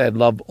Quran said,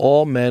 love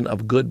all men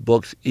of good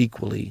books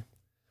equally.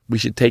 We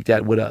should take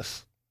that with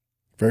us.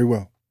 Very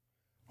well.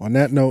 On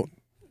that note,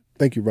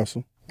 thank you,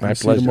 Russell. My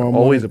pleasure.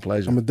 Always a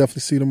pleasure. I'm going to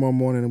definitely see you tomorrow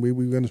morning, and we're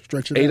going to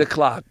stretch it 8 out.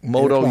 o'clock,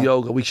 Moto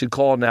Yoga. We should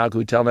call now because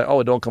we tell them, oh,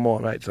 it don't come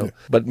on, right? So,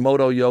 But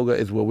Moto Yoga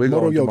is where we're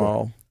going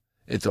tomorrow.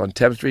 It's on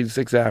 10th Street and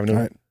 6th Avenue. All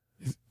right.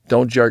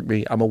 Don't jerk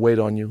me. I'm going to wait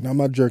on you. No, I'm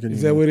not jerking you.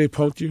 Is that where they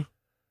poked you?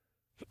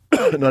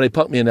 No, they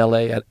poked me in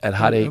L.A. at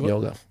Hot 8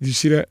 Yoga. Did you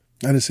see that?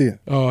 I didn't see it.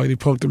 Oh, they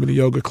poked him in the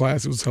yoga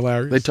class. It was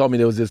hilarious. They told me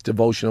there was this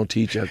devotional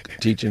teacher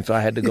teaching, so I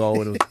had to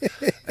go.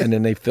 And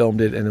then they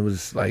filmed it, and it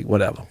was like,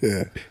 whatever.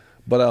 Yeah.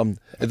 But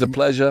it's a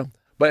pleasure.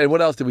 But and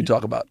what else did we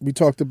talk about? We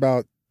talked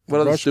about what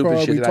other stupid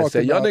shit did I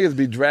say? Y'all niggas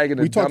be dragging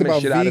the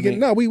dumbest shit out of me.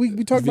 No,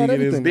 we talked about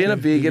everything. Being a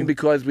vegan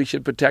because we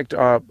should protect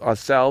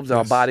ourselves,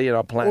 our body, and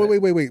our planet.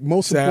 Wait.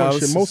 Most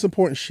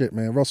important shit,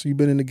 man. Russell, you've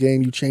been in the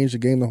game. You changed the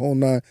game, the whole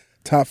nine.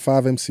 Top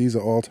 5 MCs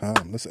of all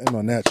time. Let's end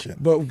on that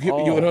shit. But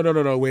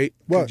no, wait.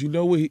 What? You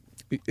know what?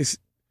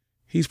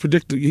 He's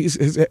predicted.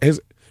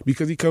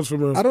 Because he comes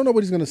from a... I don't know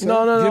what he's going to say.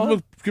 No.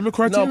 Give him a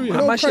criteria.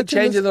 No, my shit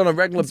changes on a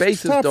regular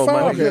basis,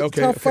 though.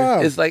 Top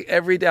 5. It's like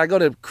every day I go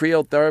to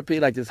cryotherapy,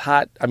 like it's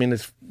hot. I mean,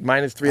 it's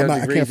minus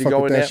 300 degrees. You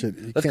go in there.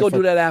 Let's go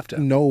do that after.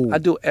 No. I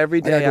do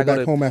every day. I go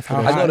back home after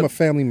that. I'm a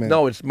family man.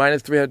 No, it's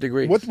minus 300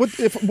 degrees.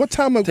 What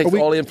time are takes we...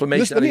 all the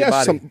inflammation Let me out of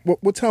ask your you something.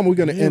 What time are we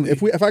going to end?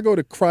 If I go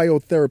to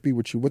cryotherapy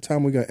with you, what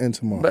time are we going to end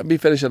tomorrow? Let me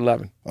finish at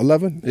 11.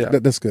 11? Yeah.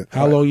 That's good.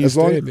 How long you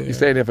staying there? You're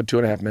staying there for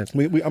 2.5 minutes.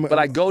 But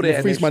I go there,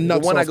 and the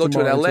one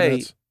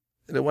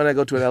I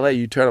go to in L.A.,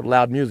 you turn up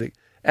loud music.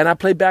 And I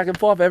play back and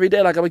forth every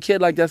day like I'm a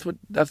kid. Like that's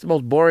the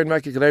most boring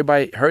record because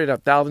everybody heard it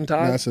 1,000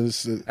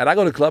 times. And I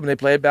go to the club and they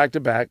play it back to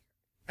back.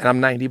 And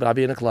I'm 90, but I'll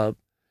be in the club.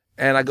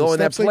 And I go in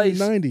that place.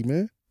 Stop saying you're 90,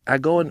 man. I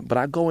go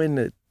in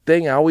the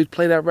thing. I always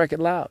play that record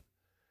loud.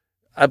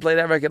 I play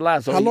that record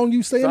loud. So how long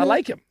you stay? So I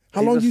like him.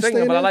 How long you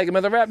stay? But I like him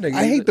as a rap nigga.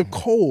 I hate the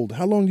cold.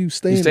 How long you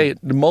stay?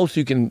 The most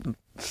you can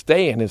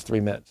stay in is 3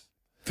 minutes.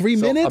 3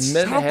 minutes?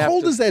 How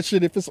cold is that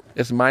shit? If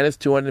it's minus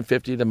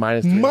 250 to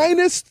minus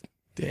 300.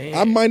 Damn.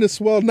 I might as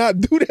well not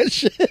do that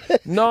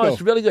shit. No,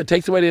 it's really good.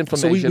 Takes away the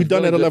inflammation. So we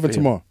done really at 11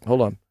 tomorrow.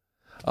 Hold on.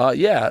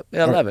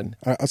 11.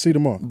 All right, I'll see you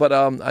tomorrow. But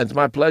it's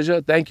my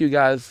pleasure. Thank you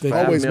guys for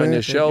having me on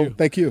your show.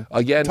 Thank you.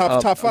 Again,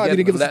 top 5. You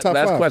didn't give us the top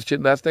 5. Last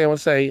question. Last thing I want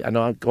to say. I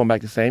know I'm going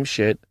back to the same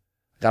shit.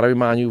 Got to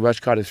remind you, Rush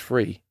Card is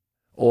free,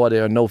 or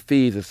there are no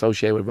fees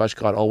associated with Rush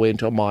Card all the way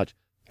until March.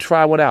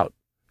 Try one out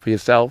for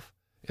yourself.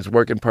 It's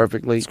working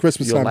perfectly. It's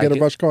Christmas time. Get a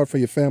Rush Card for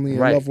your family and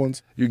loved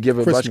ones. You give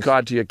a Rush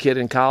Card to your kid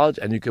in college,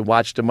 and you can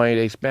watch the money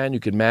they spend. You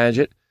can manage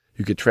it.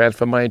 You could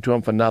transfer money to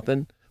them for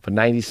nothing, for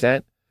 90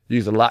 cents.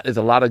 There's a lot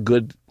of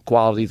good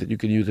qualities that you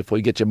can use before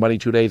you get your money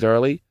 2 days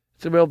early.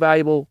 It's a real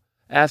valuable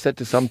asset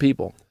to some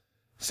people.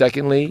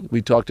 Secondly,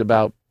 we talked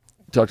about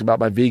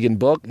my vegan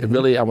book. And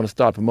really, I want to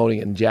start promoting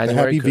it in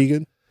January. Happy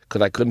Vegan.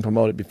 Because I couldn't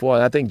promote it before.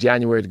 And I think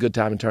January is a good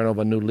time to turn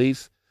over a new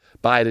lease.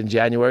 Buy it in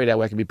January. That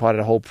way I can be part of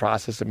the whole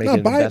process and make it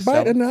a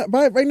bestseller.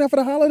 Buy it right now for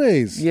the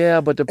holidays. Yeah,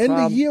 but the problem...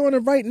 End the year on the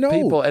right note.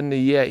 People end the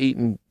year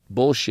eating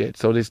bullshit,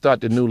 so they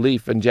start the new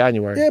leaf in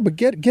January. Yeah, but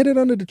get it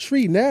under the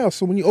tree now,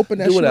 so when you open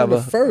that shit on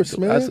the first,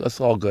 man.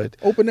 That's all good.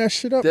 Open that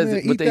shit up,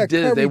 man. What they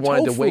did is they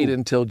wanted to wait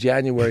until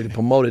January to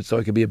promote it so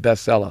it could be a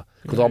bestseller,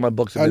 because all my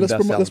books have been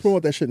bestsellers. Let's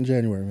promote that shit in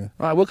January, man.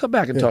 All right, we'll come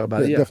back and talk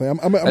about it,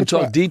 definitely. And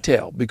talk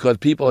detail, because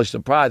people are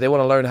surprised. They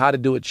want to learn how to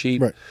do it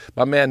cheap. Right.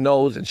 My man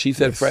knows, and she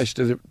said fresh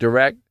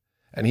direct,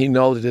 and he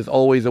knows that there's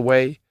always a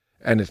way,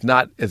 and it's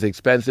not as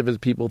expensive as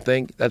people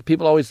think. That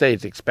people always say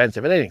it's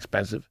expensive. It ain't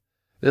expensive.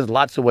 There's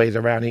lots of ways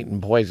around eating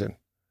poison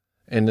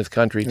in this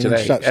country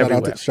today.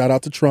 Shout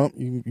out to Trump.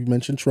 You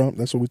mentioned Trump.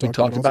 That's what we talked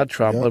about. We talked about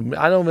Trump. Yep.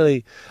 I don't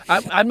really...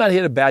 I'm not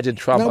here to badger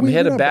Trump. I'm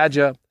here to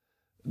badger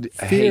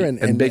fear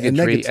hate and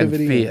bigotry and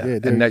fear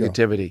and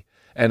negativity. Go.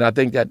 And I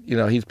think that,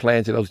 he's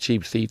playing to those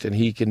cheap seats and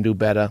he can do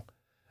better.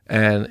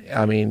 And,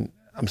 I mean,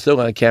 I'm still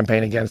going to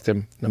campaign against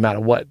him no matter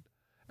what.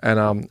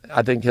 And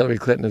I think Hillary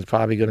Clinton is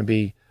probably going to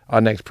be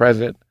our next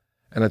president.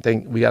 And I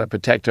think we got to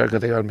protect her because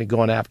they're going to be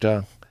going after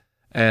her.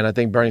 And I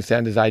think Bernie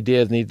Sanders'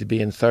 ideas need to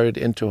be inserted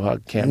into her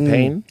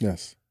campaign.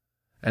 Yes.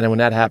 And then when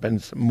that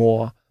happens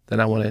more, then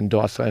I want to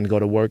endorse her and go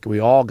to work.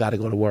 We all got to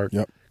go to work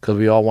because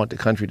we all want the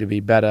country to be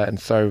better and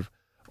serve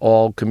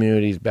all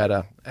communities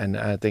better. And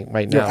I think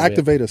right now...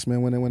 activate us,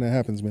 man, when that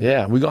happens, man.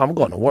 Yeah, I'm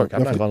going to work.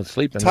 I'm not going to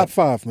sleep. Top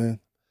 5, man.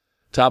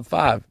 Top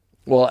 5.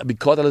 Well,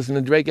 because I listen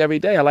to Drake every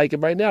day, I like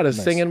him right now. The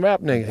singing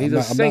rap nigga. He's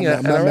a singer.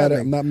 I'm not mad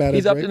at Drake.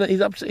 He's up there.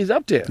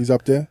 He's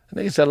up there. I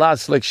think he said a lot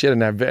of slick shit in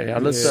that video.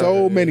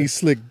 Many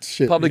slick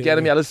shit. Public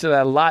Enemy. I listen to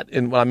that a lot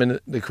when I'm in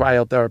the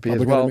cryotherapy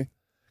as well.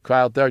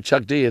 Cryotherapy.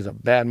 Chuck D is a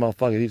bad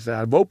motherfucker. He said,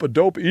 I vote for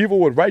dope evil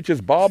with righteous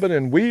bobbing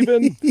and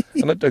weaving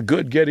and let the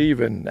good get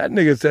even. That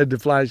nigga said the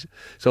flash.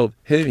 So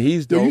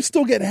he's dope. You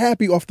still get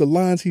happy off the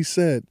lines he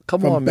said.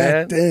 Come on,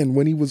 man. Back then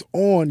when he was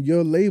on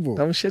your label.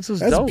 Them shits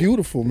was That's dope.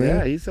 beautiful, man.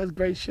 Yeah, he says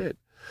great shit.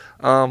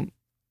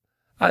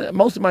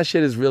 Most of my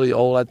shit is really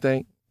old, I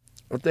think.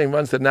 I think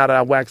Run said, now that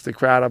I waxed the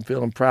crowd, I'm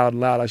feeling proud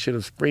and loud. I should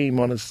have screamed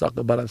on a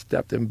sucker, but I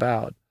stepped and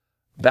bowed.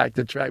 Back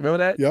to track. Remember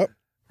that? Yep.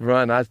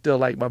 Run, I still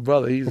like my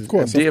brother. Of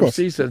course.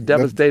 DMC says,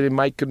 devastated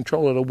mic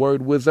controller, the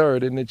word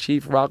wizard, and the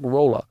chief rock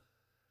roller.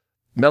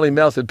 Melly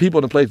Mel said, people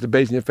in the place, the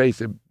bass in your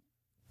face, and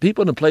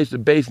People in the place, the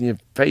bass in your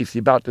face, you're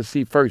about to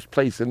see first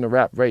place in the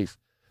rap race.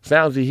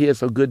 Sounds you hear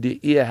so good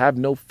to ear, have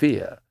no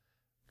fear.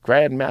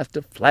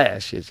 Grandmaster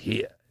Flash is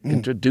here,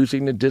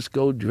 introducing the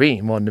disco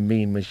dream on the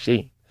mean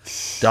machine.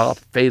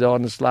 Darth Vader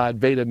on the slide,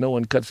 Vader, no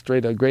one cuts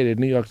straight or greater.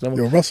 New York's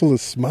number Yo, Russell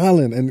is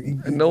smiling.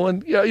 and no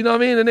one, you know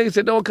what I mean? The nigga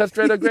said, no one cuts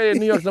straight or greater.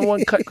 New York's number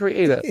one cut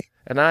creator.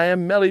 And I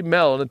am Melly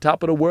Mel on the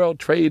top of the world,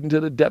 trading to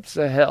the depths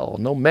of hell.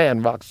 No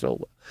man rocks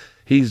over.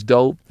 He's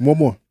dope.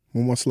 One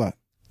more slot.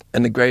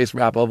 And the greatest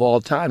rapper of all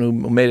time who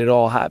made it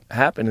all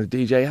happen is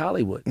DJ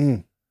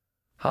Hollywood.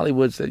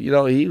 Hollywood said, you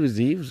know, he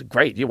was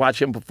great. You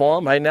watch him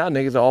perform right now,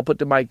 niggas all put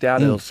the mic down,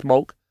 they'll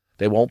smoke.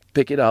 They won't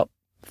pick it up,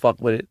 fuck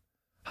with it.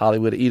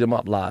 Hollywood eat them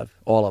up live,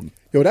 all of them.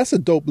 Yo, that's a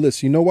dope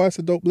list. You know why it's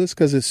a dope list?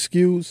 Because it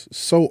skews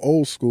so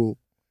old school.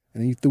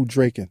 And he threw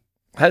Drake in.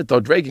 I had to throw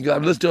Drake in because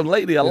I've listened to him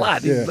lately a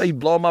lot. He's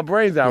blowing my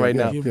brains out right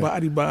now. Get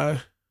body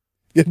by.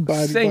 Get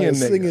body Singing by a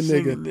nigga.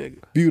 singing nigga.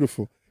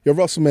 Beautiful. Yo,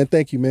 Russell, man,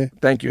 thank you, man.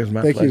 Thank you, it's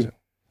my Thank pleasure.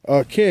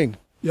 you. King,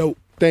 Yo,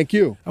 thank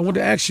you. I want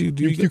to ask you,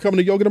 You coming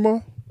to yoga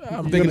tomorrow?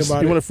 I'm thinking about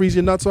it. You want to freeze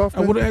your nuts off, I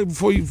man? want to ask,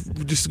 before you,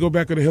 just to go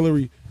back on the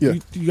Hillary, Yeah.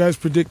 you guys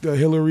predict a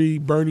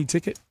Hillary-Bernie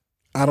ticket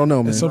I don't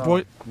know, man. at some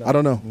point? I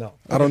don't know. No.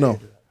 I don't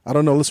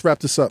know. Let's wrap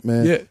this up,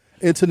 man. Yeah.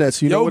 Internet,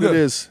 so you know what Yoga. it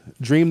is.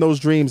 Dream those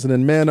dreams and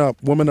then man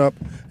up, woman up,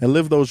 and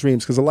live those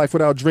dreams. Because a life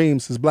without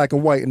dreams is black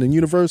and white, and the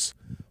universe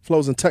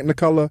flows in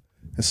technicolor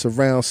and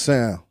surround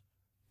sound.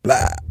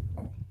 Blah.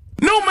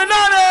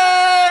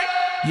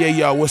 Yeah,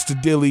 y'all, what's the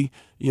dilly?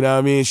 You know what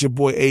I mean? It's your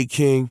boy A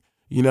King.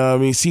 You know what I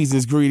mean?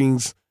 Season's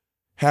greetings.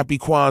 Happy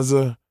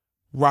Kwanzaa,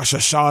 Rosh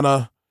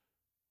Hashanah,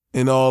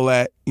 and all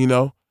that, you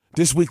know.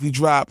 This weekly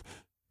drop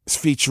is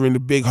featuring the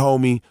big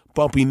homie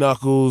Bumpy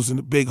Knuckles and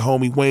the big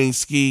homie Wayne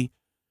Ski.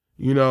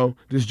 You know,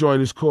 this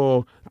joint is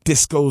called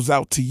This Goes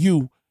Out to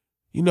You.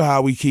 You know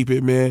how we keep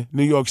it, man.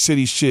 New York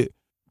City shit.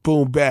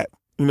 Boom bap.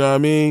 You know what I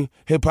mean?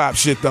 Hip hop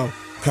shit though.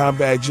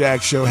 Combat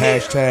Jack Show,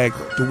 hashtag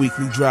the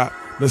weekly drop.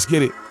 Let's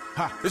get it.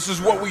 This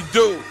is what we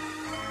do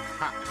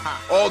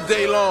all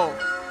day long.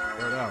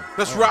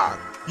 Let's rock.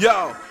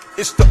 Yo,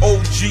 it's the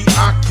OG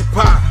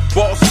Occupy.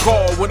 Boss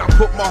call when I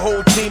put my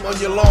whole team on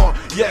your lawn.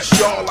 Yes,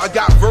 y'all, I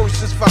got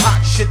verses for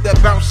hot shit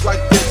that bounce like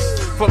this.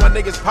 For my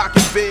niggas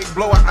pocket big,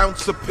 blow an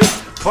ounce of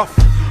piss. Puff.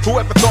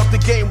 Whoever thought the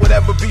game would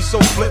ever be so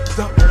flipped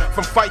up?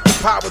 From fight to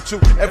power to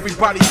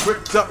everybody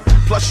gripped up.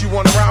 Plus you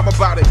wanna rhyme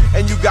about it,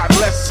 and you got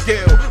less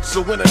skill.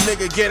 So when a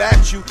nigga get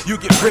at you, you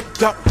get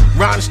ripped up.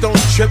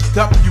 Rhinestones tripped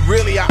up, you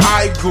really a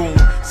I-goon.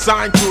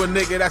 Signed to a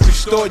nigga that's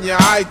extorting your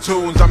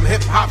iTunes. I'm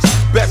hip-hop's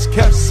best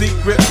kept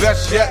secret,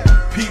 best yet.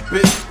 Peep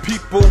it,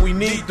 people, we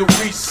need to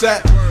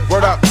reset.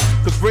 Word up,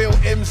 cause real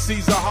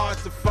MCs are hard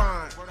to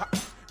find.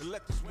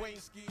 Let this Wayne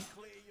Ski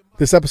clear your mind.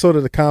 This episode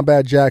of the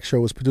Combat Jack Show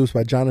was produced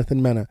by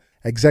Jonathan Mena,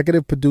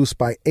 executive produced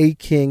by A.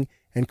 King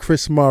and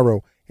Chris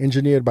Morrow,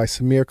 engineered by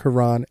Samir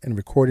Karan, and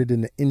recorded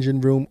in the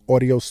Engine Room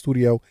Audio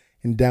Studio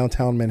in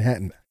downtown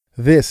Manhattan.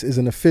 This is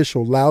an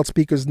official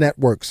Loudspeakers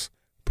Networks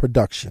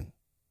production.